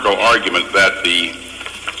historical argument that the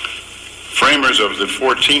framers of the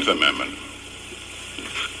 14th Amendment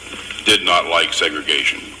did not like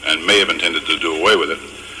segregation and may have intended to do away with it,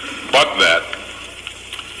 but that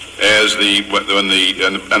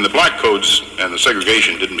when the black codes and the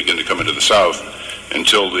segregation didn't begin to come into the South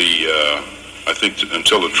until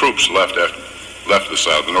until the troops left the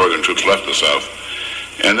South, the Northern troops left the South,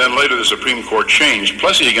 and then later the Supreme Court changed.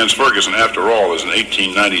 Plessy against Ferguson, after all, is an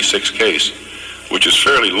 1896 case, which is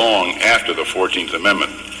fairly long after the 14th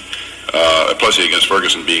Amendment. Plessy against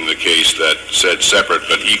Ferguson being the case that said separate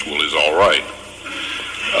but equal is all right.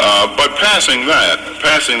 But passing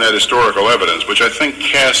that historical evidence, which I think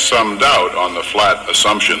casts some doubt on the flat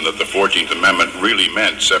assumption that the 14th Amendment really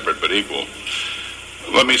meant separate but equal,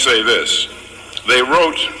 let me say this. They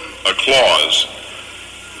wrote a clause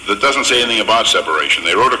that doesn't say anything about separation.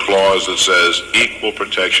 They wrote a clause that says equal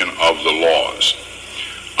protection of the laws.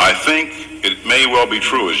 I think it may well be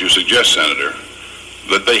true, as you suggest, Senator,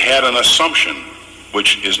 that they had an assumption,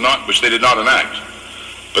 which they did not enact,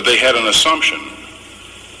 but they had an assumption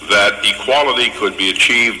that equality could be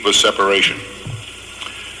achieved with separation.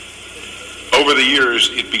 Over the years,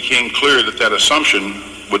 it became clear that that assumption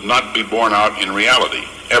would not be borne out in reality,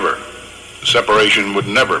 ever. Separation would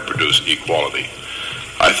never produce equality.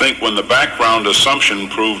 I think when the background assumption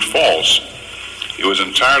proved false, it was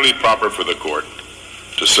entirely proper for the court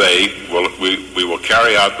to say, well, we will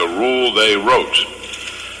carry out the rule they wrote.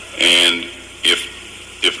 And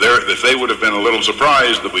if they would have been a little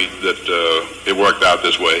surprised that it worked out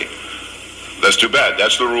this way, that's too bad.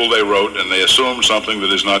 That's the rule they wrote, and they assumed something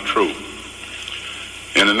that is not true.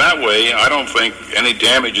 And in that way, I don't think any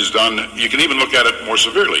damage is done. You can even look at it more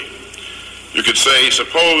severely. You could say,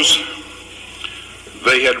 suppose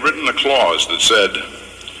they had written a clause that said,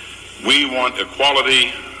 we want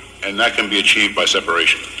equality, and that can be achieved by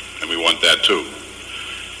separation, and we want that too.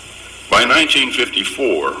 By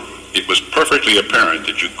 1954, it was perfectly apparent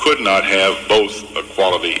that you could not have both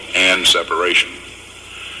equality and separation.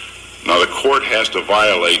 Now, the court has to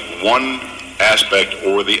violate one aspect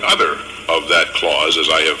or the other of that clause, as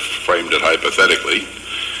I have framed it hypothetically.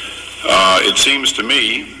 It seems to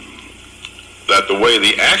me that the way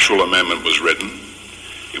the actual amendment was written,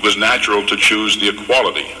 it was natural to choose the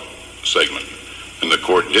equality segment. And the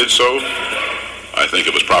court did so. I think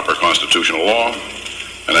it was proper constitutional law,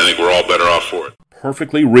 and I think we're all better off for it.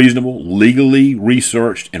 Perfectly reasonable, legally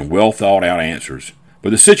researched, and well thought out answers.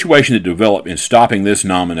 But the situation that developed in stopping this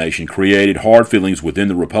nomination created hard feelings within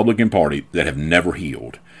the Republican Party that have never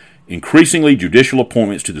healed. Increasingly, judicial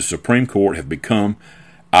appointments to the Supreme Court have become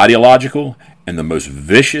ideological and the most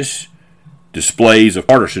vicious displays of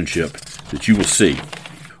partisanship that you will see,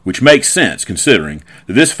 which makes sense considering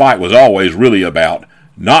that this fight was always really about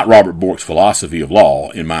not Robert Bork's philosophy of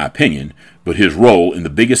law, in my opinion, but his role in the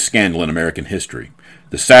biggest scandal in American history,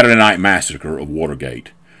 the Saturday Night Massacre of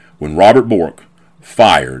Watergate, when Robert Bork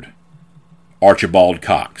fired Archibald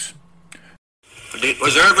Cox.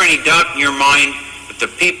 Was there ever any doubt in your mind that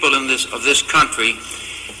the people of this country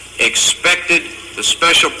expected the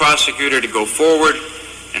special prosecutor to go forward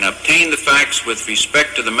and obtain the facts with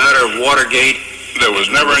respect to the matter of Watergate? There was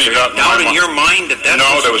never any doubt in your mind that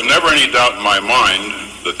No, there was never any doubt in my mind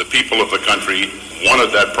that the people of the country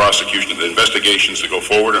wanted that prosecution, the investigations to go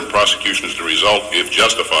forward and prosecutions to result if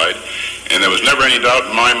justified. And there was never any doubt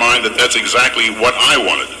in my mind that that's exactly what I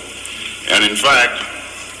wanted. And in fact,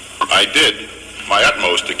 I did my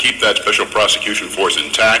utmost to keep that special prosecution force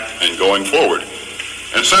intact and going forward.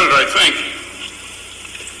 And Senator, I think,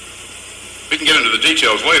 we can get into the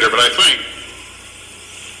details later, but I think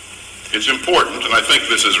it's important, and I think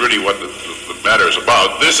this is really what the matter is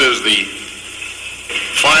about. This is the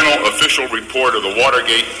final official report of the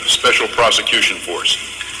Watergate Special Prosecution Force.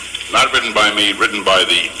 Not written by me, written by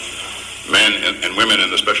the men and women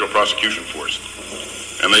in the Special Prosecution Force.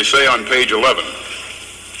 And they say on page 11,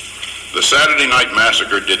 the Saturday Night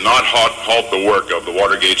Massacre did not halt the work of the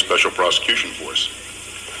Watergate Special Prosecution Force.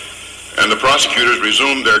 And the prosecutors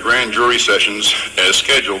resumed their grand jury sessions as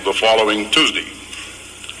scheduled the following Tuesday.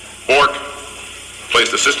 Bork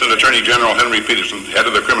placed Assistant Attorney General Henry Peterson, head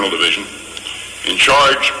of the Criminal Division, in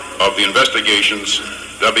charge of the investigations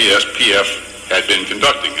WSPF had been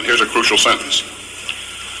conducting. And here's a crucial sentence.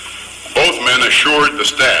 Both men assured the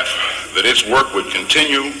staff that its work would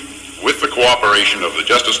continue with the cooperation of the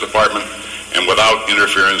Justice Department and without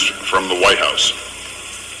interference from the White House.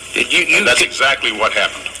 And that's exactly what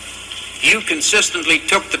happened. You consistently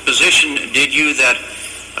took the position, did you, that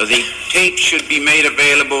the tape should be made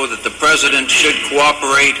available, that the president should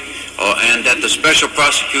cooperate, and that the special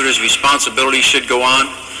prosecutor's responsibility should go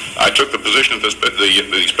on? I took the position that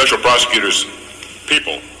the special prosecutor's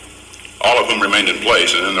people, all of whom remained in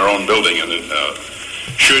place and in their own building, and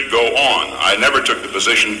should go on. I never took the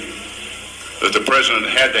position that the president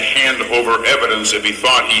had to hand over evidence if he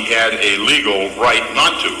thought he had a legal right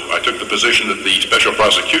not to. I took the position that the special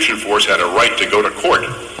prosecution force had a right to go to court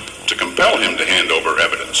to compel him to hand over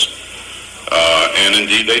evidence. And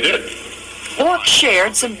indeed they did. Bork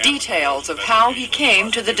shared some details of how he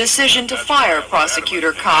came to the decision to fire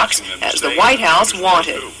Prosecutor Cox, as the White House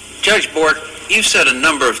wanted. Judge Bork, you've said a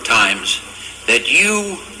number of times that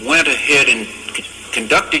you went ahead and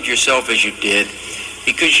conducted yourself as you did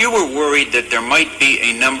because you were worried that there might be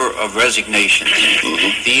a number of resignations.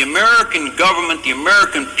 The American government, the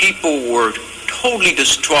American people were totally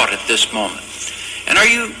distraught at this moment. And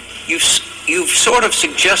you've sort of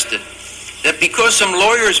suggested that because some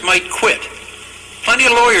lawyers might quit, plenty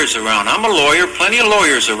of lawyers around, I'm a lawyer, plenty of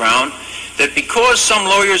lawyers around, that because some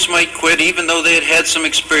lawyers might quit, even though they had had some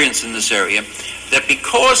experience in this area, that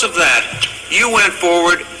because of that, you went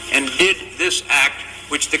forward and did this act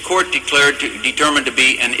which the court determined to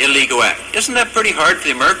be an illegal act. Isn't that pretty hard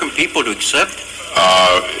for the American people to accept?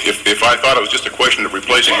 If I thought it was just a question of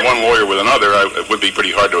replacing one lawyer with another, it would be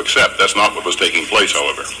pretty hard to accept. That's not what was taking place,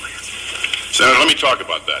 however. Senator, let me talk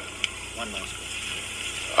about that.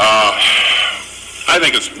 I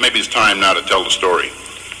think maybe it's time now to tell the story.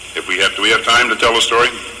 Do we have time to tell the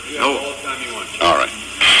story? No. All right.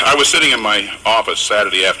 I was sitting in my office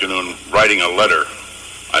Saturday afternoon writing a letter,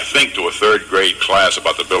 I think to a third grade class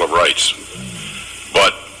about the Bill of Rights.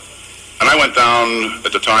 And I went down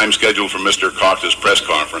at the time scheduled for Mr. Cox's press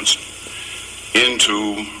conference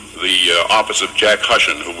into the office of Jack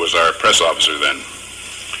Hushen, who was our press officer then.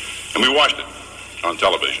 And we watched it on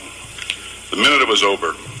television. The minute it was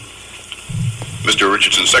over, Mr.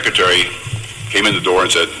 Richardson's secretary came in the door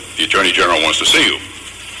and said, "The Attorney General wants to see you."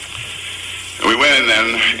 And we went in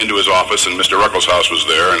then into his office, and Mr. Ruckelshaus was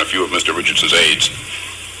there and a few of Mr. Richardson's aides.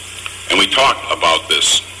 And we talked about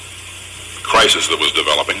this crisis that was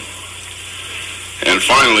developing. And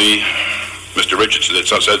finally, Mr. Richardson had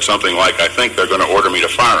said something like, "I think they're going to order me to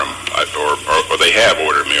fire him," or they have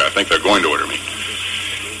ordered me. I think they're going to order me.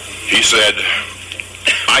 He said,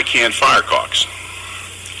 "I can't fire Cox.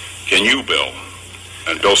 Can you, Bill?"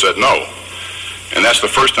 And Bill said no. And that's the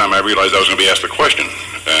first time I realized I was going to be asked a question.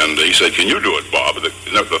 And he said, "Can you do it, Bob?" The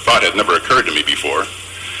thought had never occurred to me before.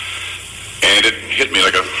 And it hit me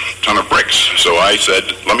like a ton of bricks. So I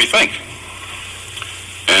said, "Let me think."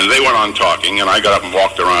 And they went on talking, and I got up and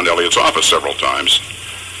walked around Elliott's office several times.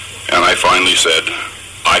 And I finally said,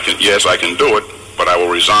 yes, I can do it, but I will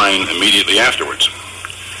resign immediately afterwards.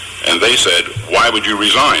 And they said, "Why would you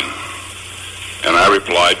resign?" And I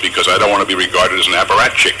replied, "Because I don't want to be regarded as an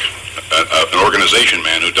apparatchik, an organization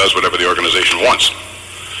man who does whatever the organization wants."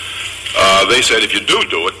 They said, "If you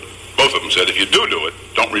do it," both of them said, "if you do it,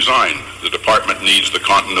 don't resign. The department needs the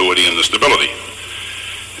continuity and the stability."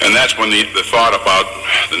 And that's when the thought about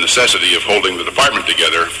the necessity of holding the department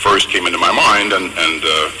together first came into my mind, and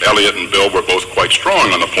Elliott and Bill were both quite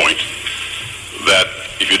strong on the point that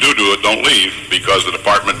if you do it, don't leave, because the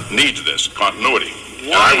department needs this continuity. Why?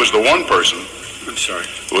 And I was the one person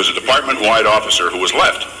who was a department-wide officer who was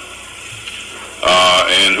left,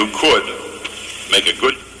 and who could make a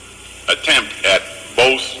good attempt at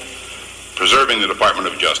both preserving the Department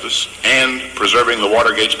of Justice and preserving the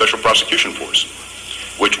Watergate Special Prosecution Force,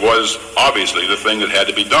 which was obviously the thing that had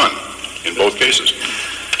to be done in both cases.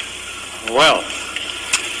 Well,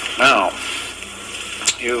 now,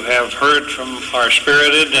 you have heard from our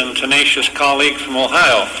spirited and tenacious colleague from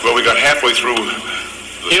Ohio. Well, we got halfway through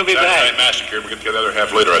He'll be back. Massacre. We get to the other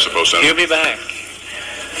half later, I suppose, Senator. He'll be back.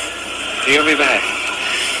 He'll be back.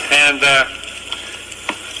 And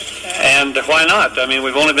why not? I mean,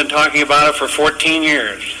 we've only been talking about it for 14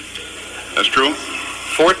 years. That's true.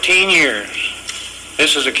 14 years.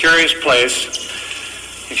 This is a curious place.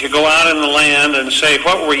 If you go out in the land and say,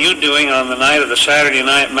 "What were you doing on the night of the Saturday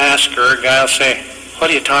Night Massacre?" a guy will say, "What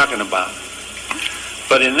are you talking about?"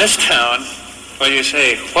 But in this town, when you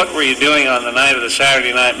say, "What were you doing on the night of the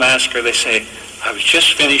Saturday Night Massacre?" they say, "I was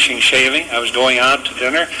just finishing shaving. I was going out to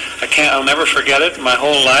dinner. I'll never forget it in my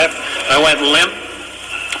whole life. I went limp.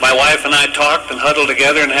 My wife and I talked and huddled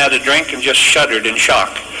together and had a drink and just shuddered in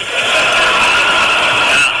shock."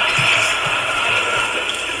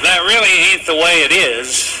 ain't the way it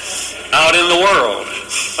is out in the world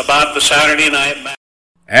about the Saturday Night Massacre.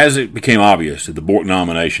 As it became obvious that the Bork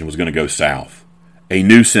nomination was going to go south, a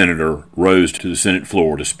new senator rose to the Senate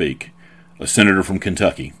floor to speak, a senator from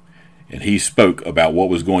Kentucky, and he spoke about what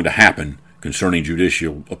was going to happen concerning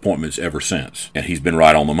judicial appointments ever since, and he's been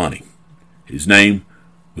right on the money. His name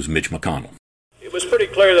was Mitch McConnell. It was pretty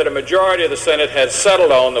clear that a majority of the Senate had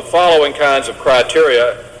settled on the following kinds of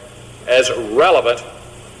criteria as relevant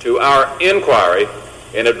to our inquiry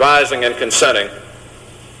in advising and consenting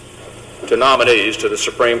to nominees to the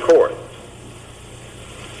Supreme Court.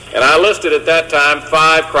 And I listed at that time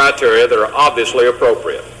 5 criteria that are obviously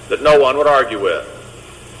appropriate, that no one would argue with.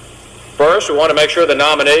 First, we want to make sure the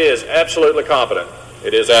nominee is absolutely competent.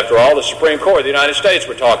 It is, after all, the Supreme Court of the United States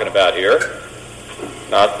we're talking about here,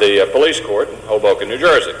 not the police court in Hoboken, New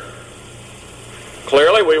Jersey.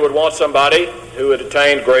 Clearly, we would want somebody who had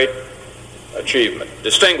attained great achievement,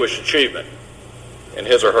 distinguished achievement in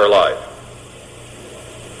his or her life.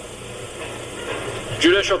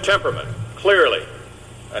 Judicial temperament, clearly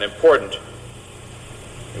an important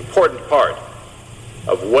part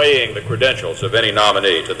of weighing the credentials of any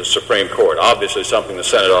nominee to the Supreme Court, obviously something the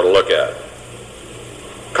Senate ought to look at.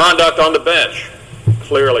 Conduct on the bench,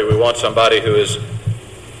 clearly we want somebody who's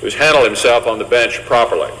handled himself on the bench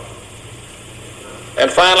properly. And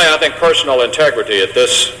finally, I think personal integrity at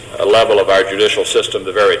this level of our judicial system,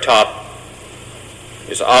 the very top,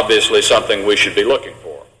 is obviously something we should be looking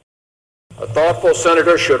for. A thoughtful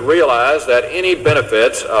senator should realize that any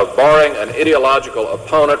benefits of barring an ideological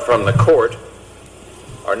opponent from the court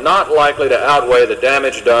are not likely to outweigh the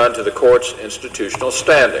damage done to the court's institutional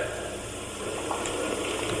standing.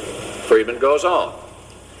 Friedman goes on.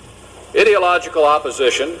 Ideological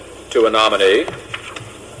opposition to a nominee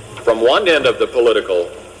from one end of the political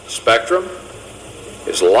spectrum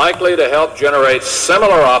is likely to help generate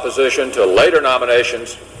similar opposition to later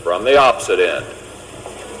nominations from the opposite end.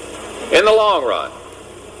 In the long run,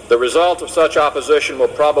 the result of such opposition will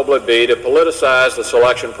probably be to politicize the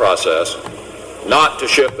selection process, not to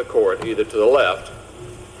shift the court either to the left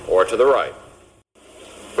or to the right.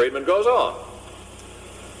 Friedman goes on.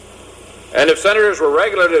 And if senators were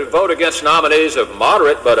regularly to vote against nominees of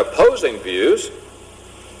moderate but opposing views,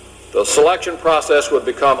 the selection process would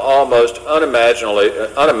become almost unimaginably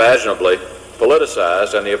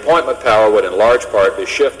politicized, and the appointment power would in large part be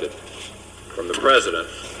shifted from the president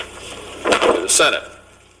to the Senate.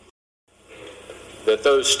 That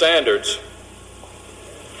those standards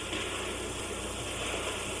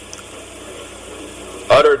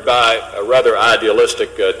uttered by a rather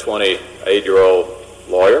idealistic 28-year-old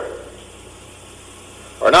lawyer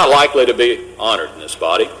are not likely to be honored in this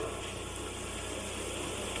body.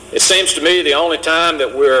 It seems to me the only time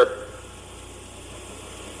that we're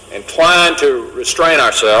inclined to restrain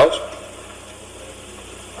ourselves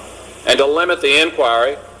and to limit the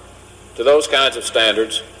inquiry to those kinds of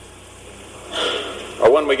standards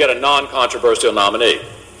are when we get a non-controversial nominee.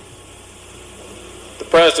 The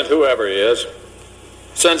president, whoever he is,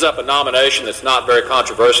 sends up a nomination that's not very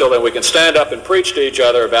controversial, then we can stand up and preach to each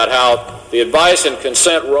other about how the advice and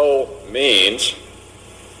consent role means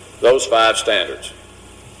those 5 standards.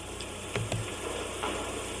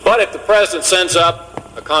 But if the president sends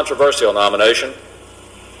up a controversial nomination,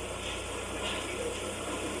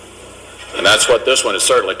 and that's what this one has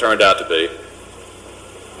certainly turned out to be,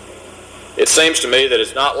 it seems to me that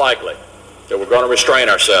it's not likely that we're going to restrain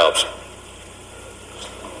ourselves.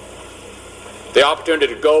 The opportunity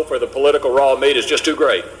to go for the political raw meat is just too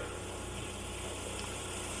great.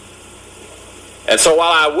 And so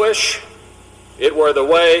while I wish it were the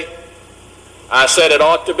way I said it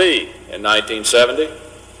ought to be in 1970,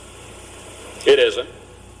 it isn't.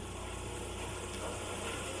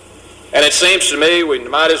 And it seems to me we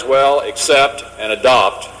might as well accept and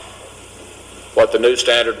adopt what the new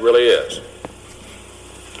standard really is.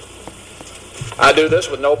 I do this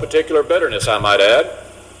with no particular bitterness, I might add,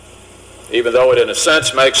 even though it in a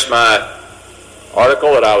sense makes my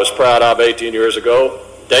article that I was proud of 18 years ago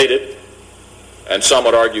dated and some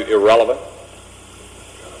would argue irrelevant.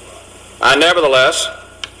 I nevertheless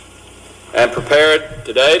am prepared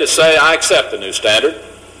today to say I accept the new standard.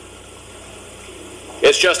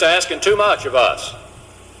 It's just asking too much of us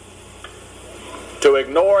to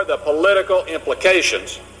ignore the political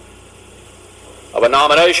implications of a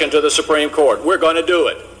nomination to the Supreme Court. We're going to do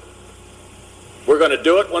it. We're going to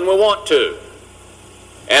do it when we want to.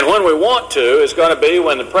 And when we want to is going to be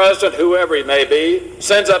when the president, whoever he may be,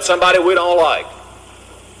 sends up somebody we don't like.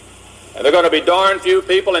 And there are going to be darn few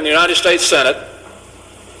people in the United States Senate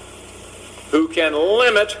who can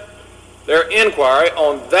limit their inquiry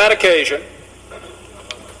on that occasion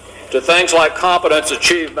to things like competence,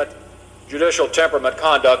 achievement, judicial temperament,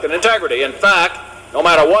 conduct, and integrity. In fact, no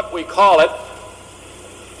matter what we call it,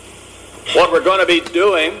 what we're going to be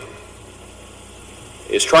doing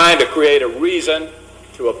is trying to create a reason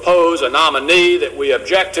to oppose a nominee that we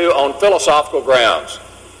object to on philosophical grounds.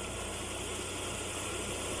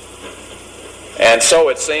 And so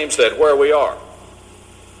it seems that where we are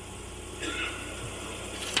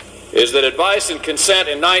is that advice and consent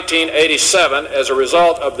in 1987 as a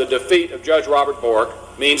result of the defeat of Judge Robert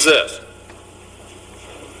Bork means this.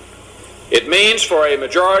 It means for a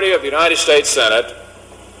majority of the United States Senate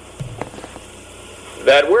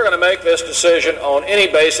that we're going to make this decision on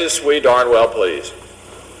any basis we darn well please.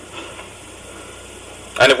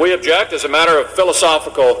 And if we object as a matter of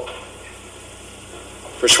philosophical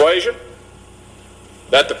persuasion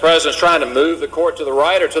that the president's trying to move the court to the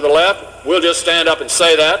right or to the left, we'll just stand up and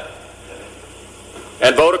say that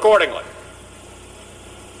and vote accordingly.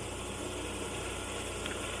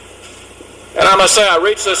 And I must say I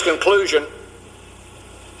reached this conclusion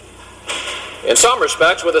in some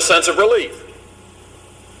respects with a sense of relief.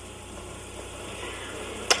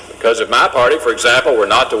 Because if my party, for example, were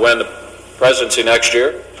not to win the presidency next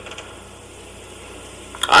year,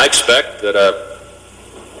 I expect that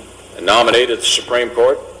a nominee to the Supreme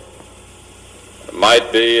Court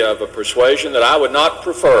might be of a persuasion that I would not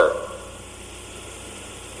prefer.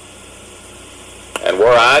 And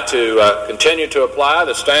were I to continue to apply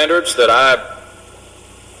the standards that I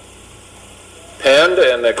penned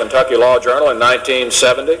in the Kentucky Law Journal in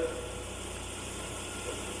 1970,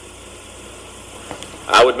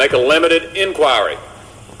 I would make a limited inquiry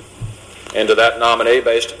into that nominee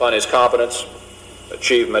based upon his competence,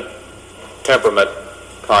 achievement, temperament,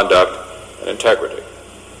 conduct, and integrity.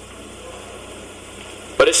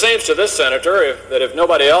 But it seems to this senator that if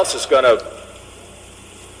nobody else is going to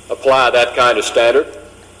apply that kind of standard,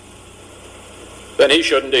 then he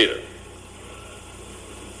shouldn't either.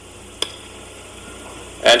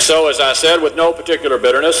 And so, as I said, with no particular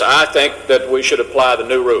bitterness, I think that we should apply the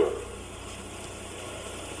new rule.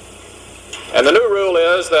 And the new rule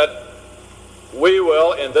is that we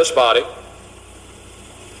will, in this body,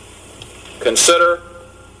 consider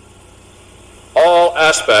all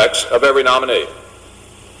aspects of every nominee,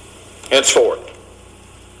 henceforth.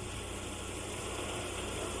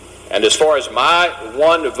 And as far as my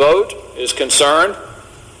one vote is concerned,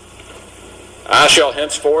 I shall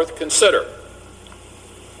henceforth consider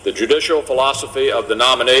the judicial philosophy of the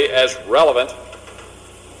nominee as relevant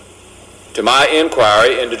to my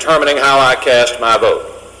inquiry in determining how I cast my vote.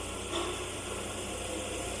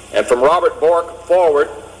 And from Robert Bork forward,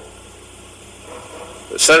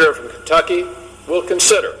 the senator from Kentucky will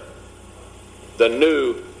consider the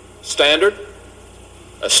new standard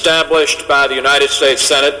established by the United States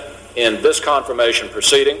Senate in this confirmation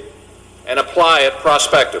proceeding and apply it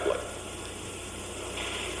prospectively.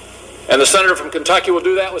 And the senator from Kentucky will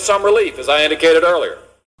do that with some relief, as I indicated earlier.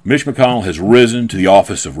 Mitch McConnell has risen to the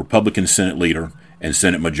office of Republican Senate Leader and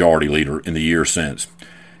Senate Majority Leader in the years since,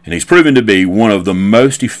 and he's proven to be one of the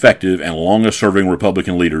most effective and longest-serving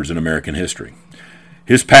Republican leaders in American history.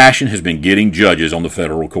 His passion has been getting judges on the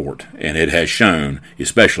federal court, and it has shown,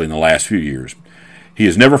 especially in the last few years. He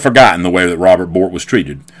has never forgotten the way that Robert Bork was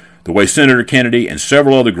treated, the way Senator Kennedy and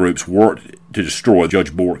several other groups worked to destroy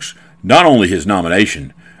Judge Bork's, not only his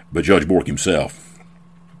nomination, but Judge Bork himself.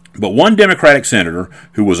 But one Democratic senator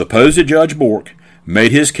who was opposed to Judge Bork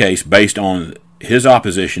made his case based on his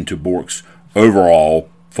opposition to Bork's overall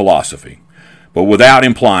philosophy, but without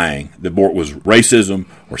implying that Bork was racism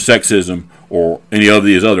or sexism or any of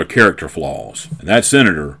these other character flaws. And that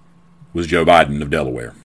senator was Joe Biden of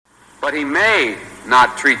Delaware. But he may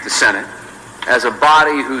not treat the Senate as a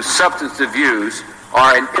body whose substantive views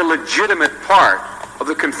are an illegitimate part of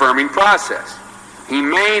the confirming process. He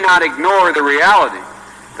may not ignore the reality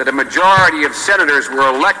that a majority of senators were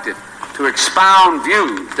elected to expound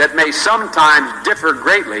views that may sometimes differ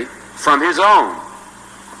greatly from his own.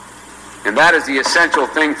 And that is the essential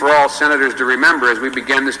thing for all senators to remember as we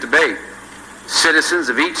begin this debate. Citizens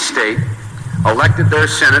of each state elected their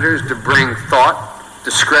senators to bring thought,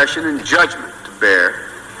 discretion, and judgment to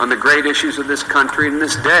bear on the great issues of this country in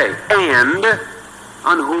this day, and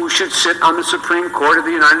on who should sit on the Supreme Court of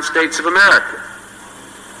the United States of America.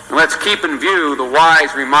 And let's keep in view the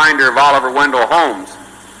wise reminder of Oliver Wendell Holmes,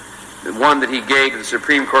 the one that he gave to the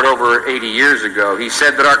Supreme Court over 80 years ago. He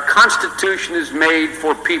said that our Constitution is made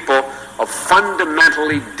for people of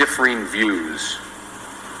fundamentally differing views.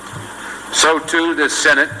 So too this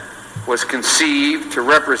Senate was conceived to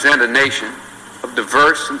represent a nation of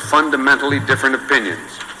diverse and fundamentally different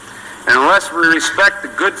opinions. And unless we respect the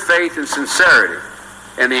good faith and sincerity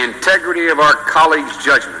and the integrity of our colleagues'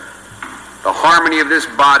 judgment, the harmony of this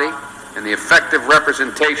body, and the effective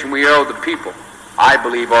representation we owe the people, I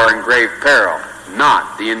believe are in grave peril,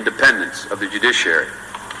 not the independence of the judiciary.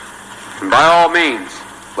 And by all means,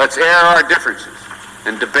 let's air our differences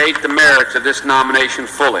and debate the merits of this nomination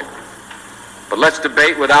fully. But let's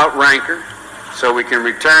debate without rancor, so we can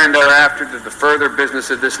return thereafter to the further business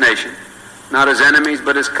of this nation, not as enemies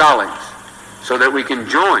but as colleagues, so that we can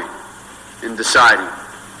join in deciding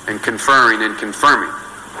and conferring and confirming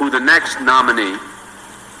who the next nominee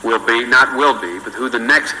will be, not will be, but who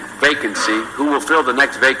will fill the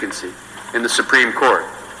next vacancy in the Supreme Court.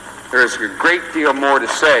 There is a great deal more to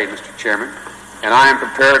say, Mr. Chairman, and I am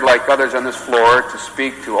prepared, like others on this floor, to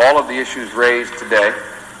speak to all of the issues raised today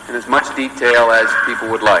in as much detail as people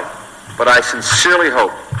would like. But I sincerely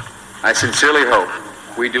hope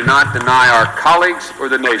we do not deny our colleagues or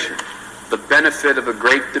the nation the benefit of a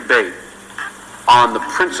great debate on the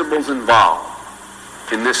principles involved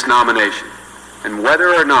in this nomination, and whether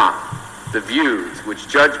or not the views which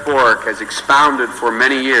Judge Bork has expounded for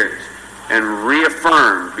many years and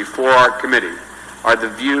reaffirmed before our committee are the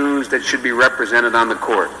views that should be represented on the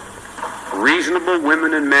court. Reasonable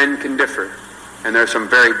women and men can differ, and there are some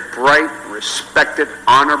very bright, respected,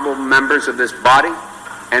 honorable members of this body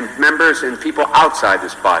and members and people outside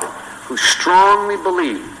this body who strongly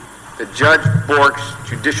believe that Judge Bork's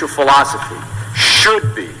judicial philosophy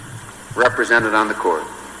should be represented on the court.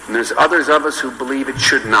 And there's others of us who believe it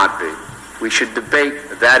should not be. We should debate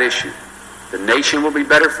that issue. The nation will be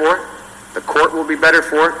better for it, the court will be better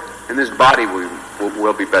for it, and this body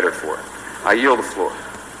will be better for it. I yield the floor.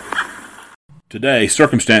 Today,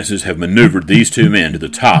 circumstances have maneuvered these two men to the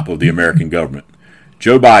top of the American government.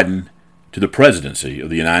 Joe Biden to the presidency of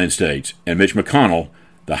the United States, and Mitch McConnell,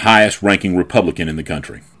 the highest-ranking Republican in the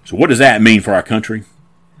country. So what does that mean for our country?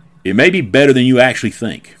 It may be better than you actually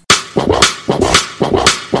think.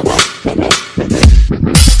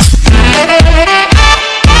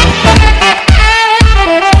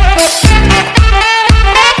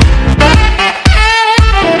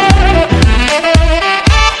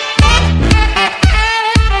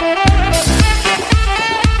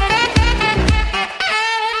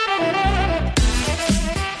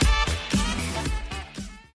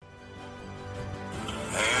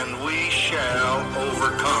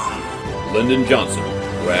 Lyndon Johnson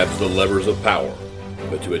grabs the levers of power,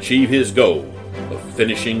 but to achieve his goal of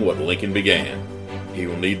finishing what Lincoln began, he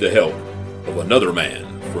will need the help of another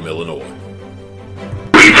man from Illinois.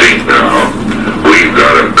 We think now we've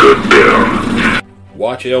got a good bill.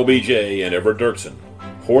 Watch LBJ and Everett Dirksen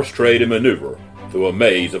horse trade and maneuver through a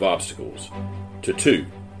maze of obstacles to two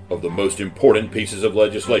of the most important pieces of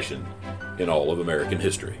legislation in all of American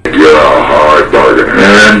history. You're a hard bargain.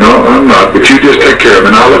 No, I'm not, but you just take care of it,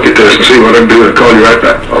 and I'll look at this and see what I can do and call you right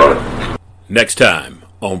back. All right. Next time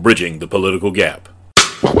on Bridging the Political Gap.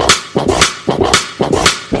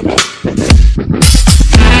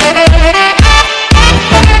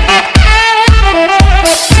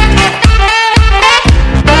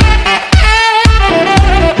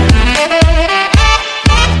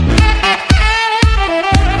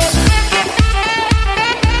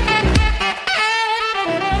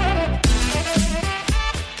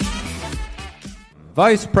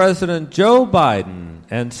 Vice President Joe Biden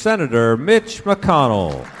and Senator Mitch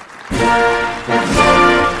McConnell.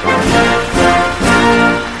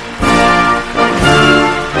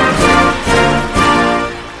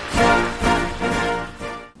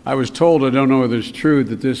 I was told, I don't know whether it's true,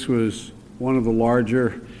 that this was one of the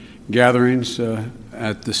larger gatherings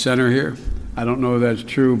at the center here. I don't know if that's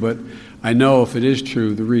true, but I know if it is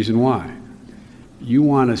true, the reason why. You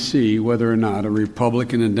want to see whether or not a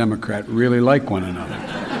Republican and Democrat really like one another.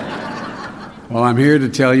 Well, I'm here to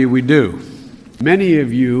tell you we do. Many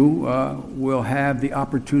of you will have the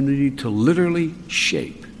opportunity to literally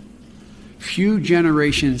shape. Few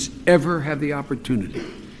generations ever have the opportunity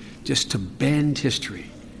just to bend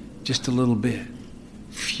history just a little bit.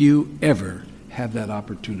 Few ever have that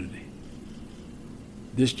opportunity.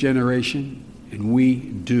 This generation, and we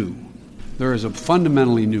do. There is a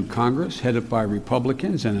fundamentally new Congress headed by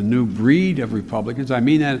Republicans and a new breed of Republicans. I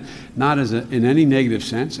mean that not in any negative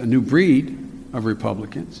sense, a new breed of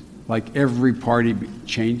Republicans, like every party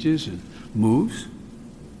changes and moves.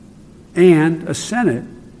 And a Senate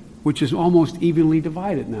which is almost evenly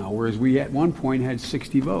divided now, whereas we at one point had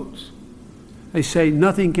 60 votes. They say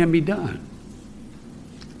nothing can be done.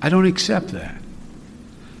 I don't accept that.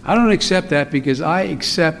 I don't accept that because I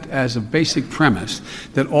accept as a basic premise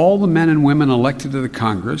that all the men and women elected to the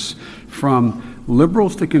Congress, from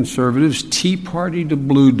liberals to conservatives, Tea Party to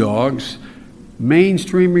Blue Dogs,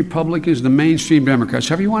 mainstream Republicans, the mainstream Democrats,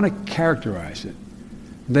 however you want to characterize it,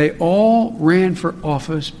 they all ran for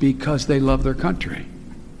office because they love their country.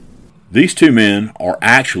 These two men are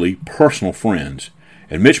actually personal friends,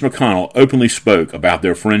 and Mitch McConnell openly spoke about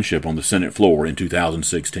their friendship on the Senate floor in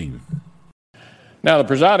 2016. Now, the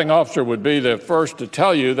presiding officer would be the first to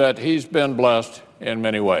tell you that he's been blessed in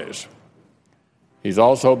many ways. He's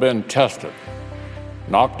also been tested,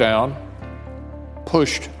 knocked down,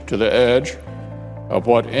 pushed to the edge of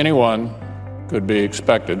what anyone could be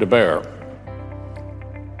expected to bear.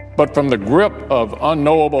 But from the grip of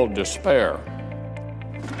unknowable despair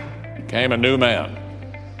came a new man,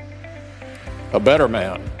 a better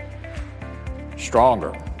man,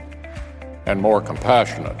 stronger and more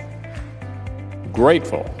compassionate,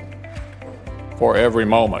 grateful for every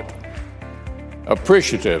moment,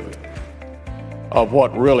 appreciative of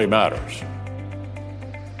what really matters.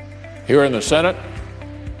 Here in the Senate,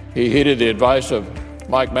 he heeded the advice of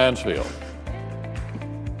Mike Mansfield.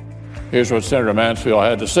 Here's what Senator Mansfield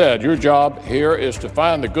had to say. Your job here is to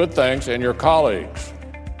find the good things in your colleagues.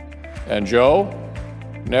 And Joe,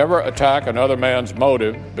 never attack another man's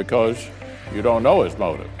motive because you don't know his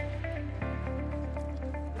motive.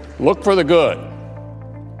 Look for the good.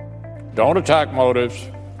 Don't attack motives.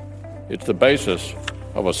 It's the basis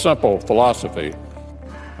of a simple philosophy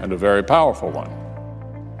and a very powerful one.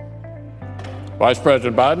 Vice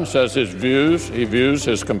President Biden says he views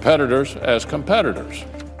his competitors as competitors,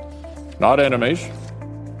 not enemies,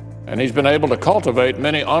 and he's been able to cultivate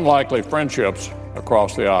many unlikely friendships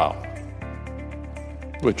across the aisle.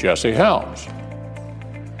 With Jesse Helms,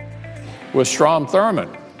 with Strom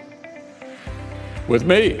Thurmond, with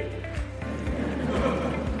me.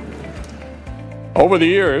 Over the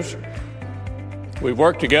years, we've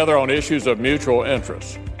worked together on issues of mutual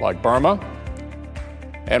interest, like Burma,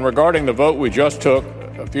 and regarding the vote we just took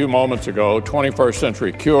a few moments ago, 21st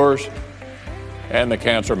Century Cures and the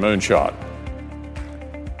cancer moonshot.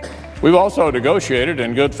 We've also negotiated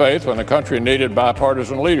in good faith when the country needed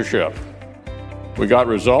bipartisan leadership. We got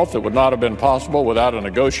results that would not have been possible without a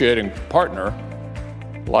negotiating partner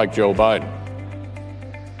like Joe Biden.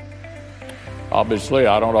 Obviously,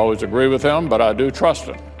 I don't always agree with him, but I do trust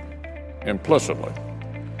him implicitly.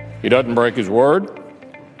 He doesn't break his word.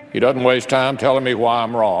 He doesn't waste time telling me why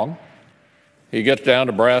I'm wrong. He gets down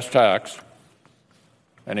to brass tacks,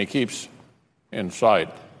 and he keeps in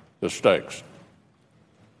sight the stakes.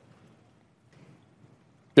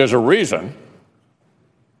 There's a reason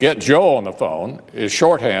Get Joe on the phone is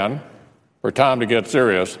shorthand for time to get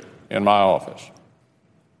serious in my office.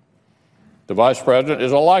 The vice president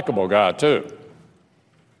is a likable guy, too.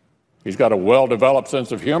 He's got a well-developed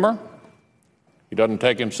sense of humor. He doesn't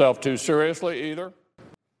take himself too seriously either.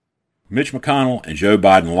 Mitch McConnell and Joe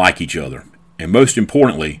Biden like each other, and most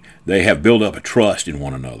importantly, they have built up a trust in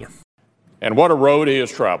one another. And what a road he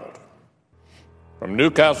has traveled. From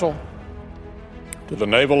Newcastle to the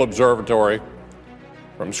Naval Observatory,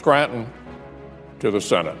 from Scranton to the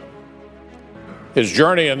Senate. His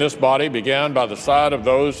journey in this body began by the side of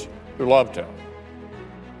those who loved him.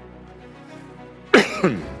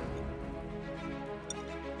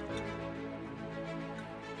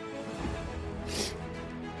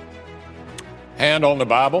 Hand on the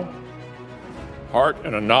Bible, heart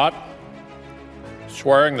in a knot,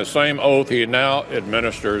 swearing the same oath he now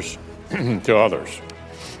administers to others.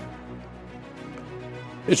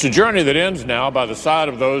 It's a journey that ends now by the side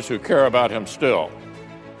of those who care about him still,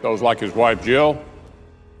 those like his wife Jill,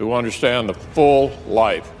 who understand the full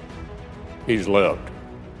life he's lived.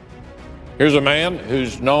 Here's a man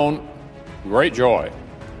who's known great joy,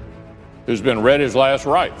 who's been read his last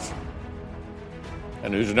rites,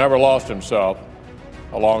 and who's never lost himself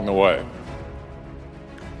along the way.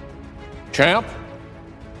 Champ,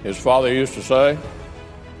 his father used to say,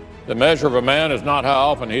 the measure of a man is not how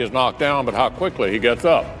often he is knocked down, but how quickly he gets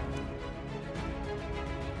up.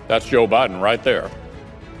 That's Joe Biden right there.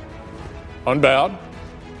 Unbowed,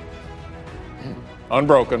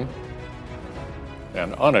 unbroken,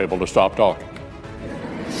 and unable to stop talking.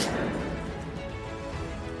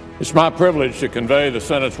 It's my privilege to convey the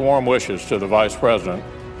Senate's warm wishes to the Vice President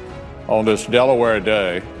on this Delaware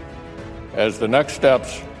day as the next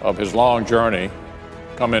steps of his long journey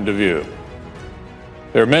come into view.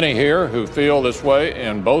 There are many here who feel this way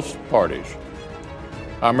in both parties.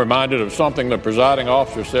 I'm reminded of something the presiding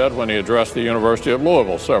officer said when he addressed the University of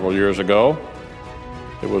Louisville several years ago.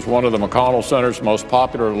 It was one of the McConnell Center's most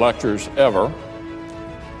popular lectures ever.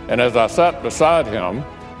 And as I sat beside him,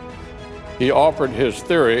 he offered his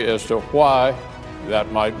theory as to why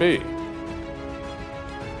that might be.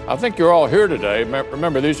 I think you're all here today.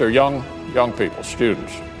 Remember, these are young people,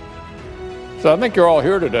 students. So I think you're all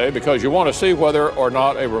here today because you want to see whether or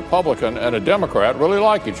not a Republican and a Democrat really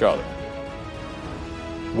like each other.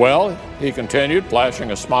 Well, he continued,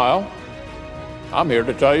 flashing a smile, I'm here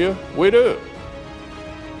to tell you we do.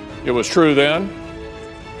 It was true then,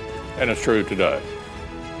 and it's true today.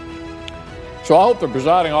 So I hope the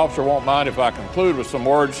presiding officer won't mind if I conclude with some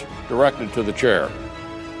words directed to the chair.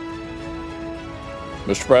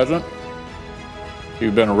 Mr. President,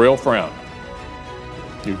 you've been a real friend.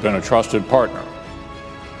 You've been a trusted partner,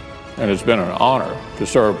 and it's been an honor to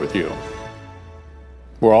serve with you.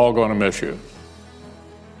 We're all going to miss you.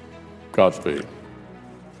 Godspeed.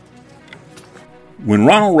 When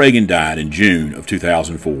Ronald Reagan died in June of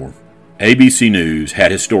 2004, ABC News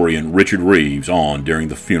had historian Richard Reeves on during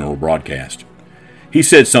the funeral broadcast. He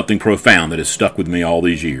said something profound that has stuck with me all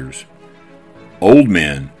these years. Old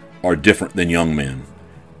men are different than young men.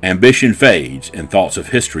 Ambition fades and thoughts of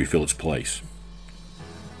history fill its place.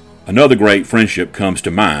 Another great friendship comes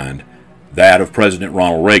to mind, that of President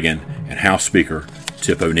Ronald Reagan and House Speaker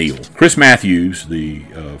Tip O'Neill. Chris Matthews, the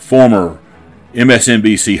former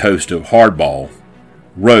MSNBC host of Hardball,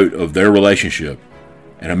 wrote of their relationship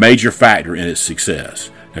and a major factor in its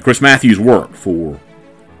success. Now, Chris Matthews worked for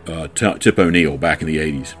Tip O'Neill back in the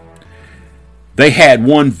 80s. They had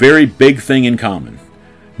one very big thing in common,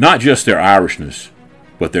 not just their Irishness,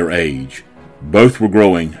 but their age. Both were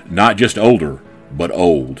growing not just older, but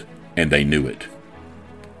old, and they knew it.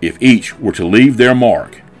 If each were to leave their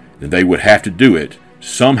mark, then they would have to do it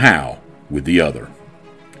somehow with the other.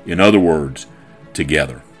 In other words,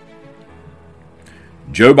 together.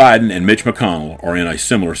 Joe Biden and Mitch McConnell are in a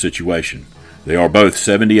similar situation. They are both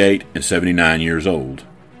 78 and 79 years old.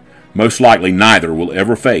 Most likely neither will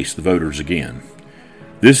ever face the voters again.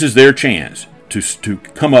 This is their chance to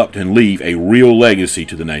come up and leave a real legacy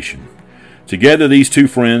to the nation. Together, these two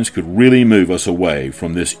friends could really move us away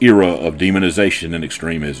from this era of demonization and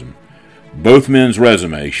extremism. Both men's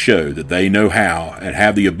resumes show that they know how and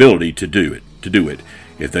have the ability to do it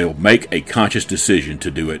if they'll make a conscious decision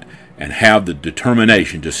to do it and have the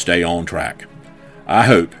determination to stay on track. I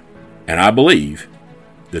hope and I believe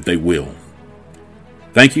that they will.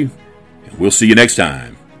 Thank you, and we'll see you next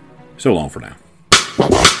time. So long for now.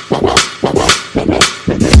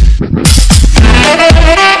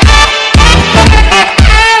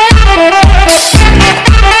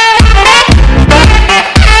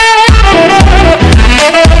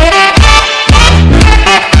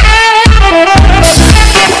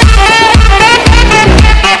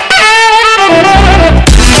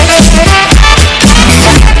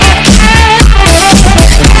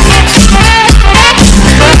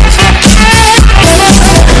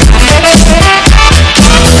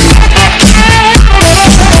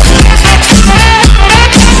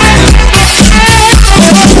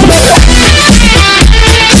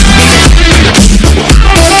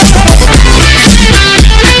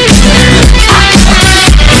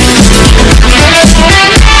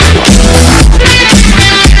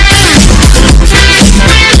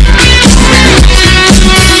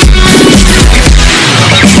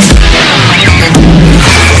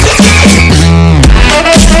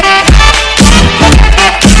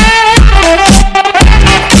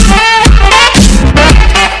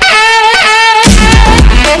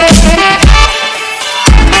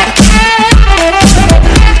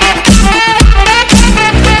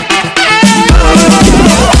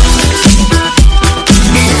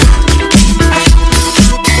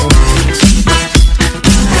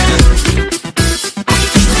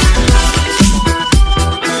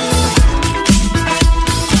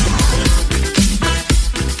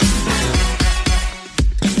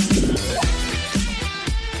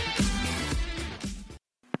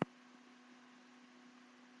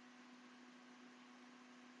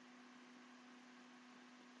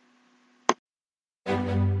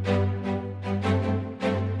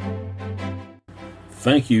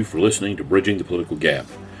 Thank you for listening to Bridging the Political Gap.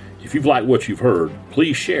 If you've liked what you've heard,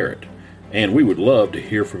 please share it, and we would love to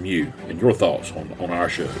hear from you and your thoughts on our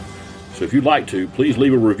show. So if you'd like to, please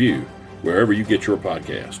leave a review wherever you get your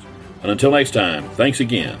podcast. And until next time, thanks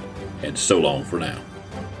again, and so long for now.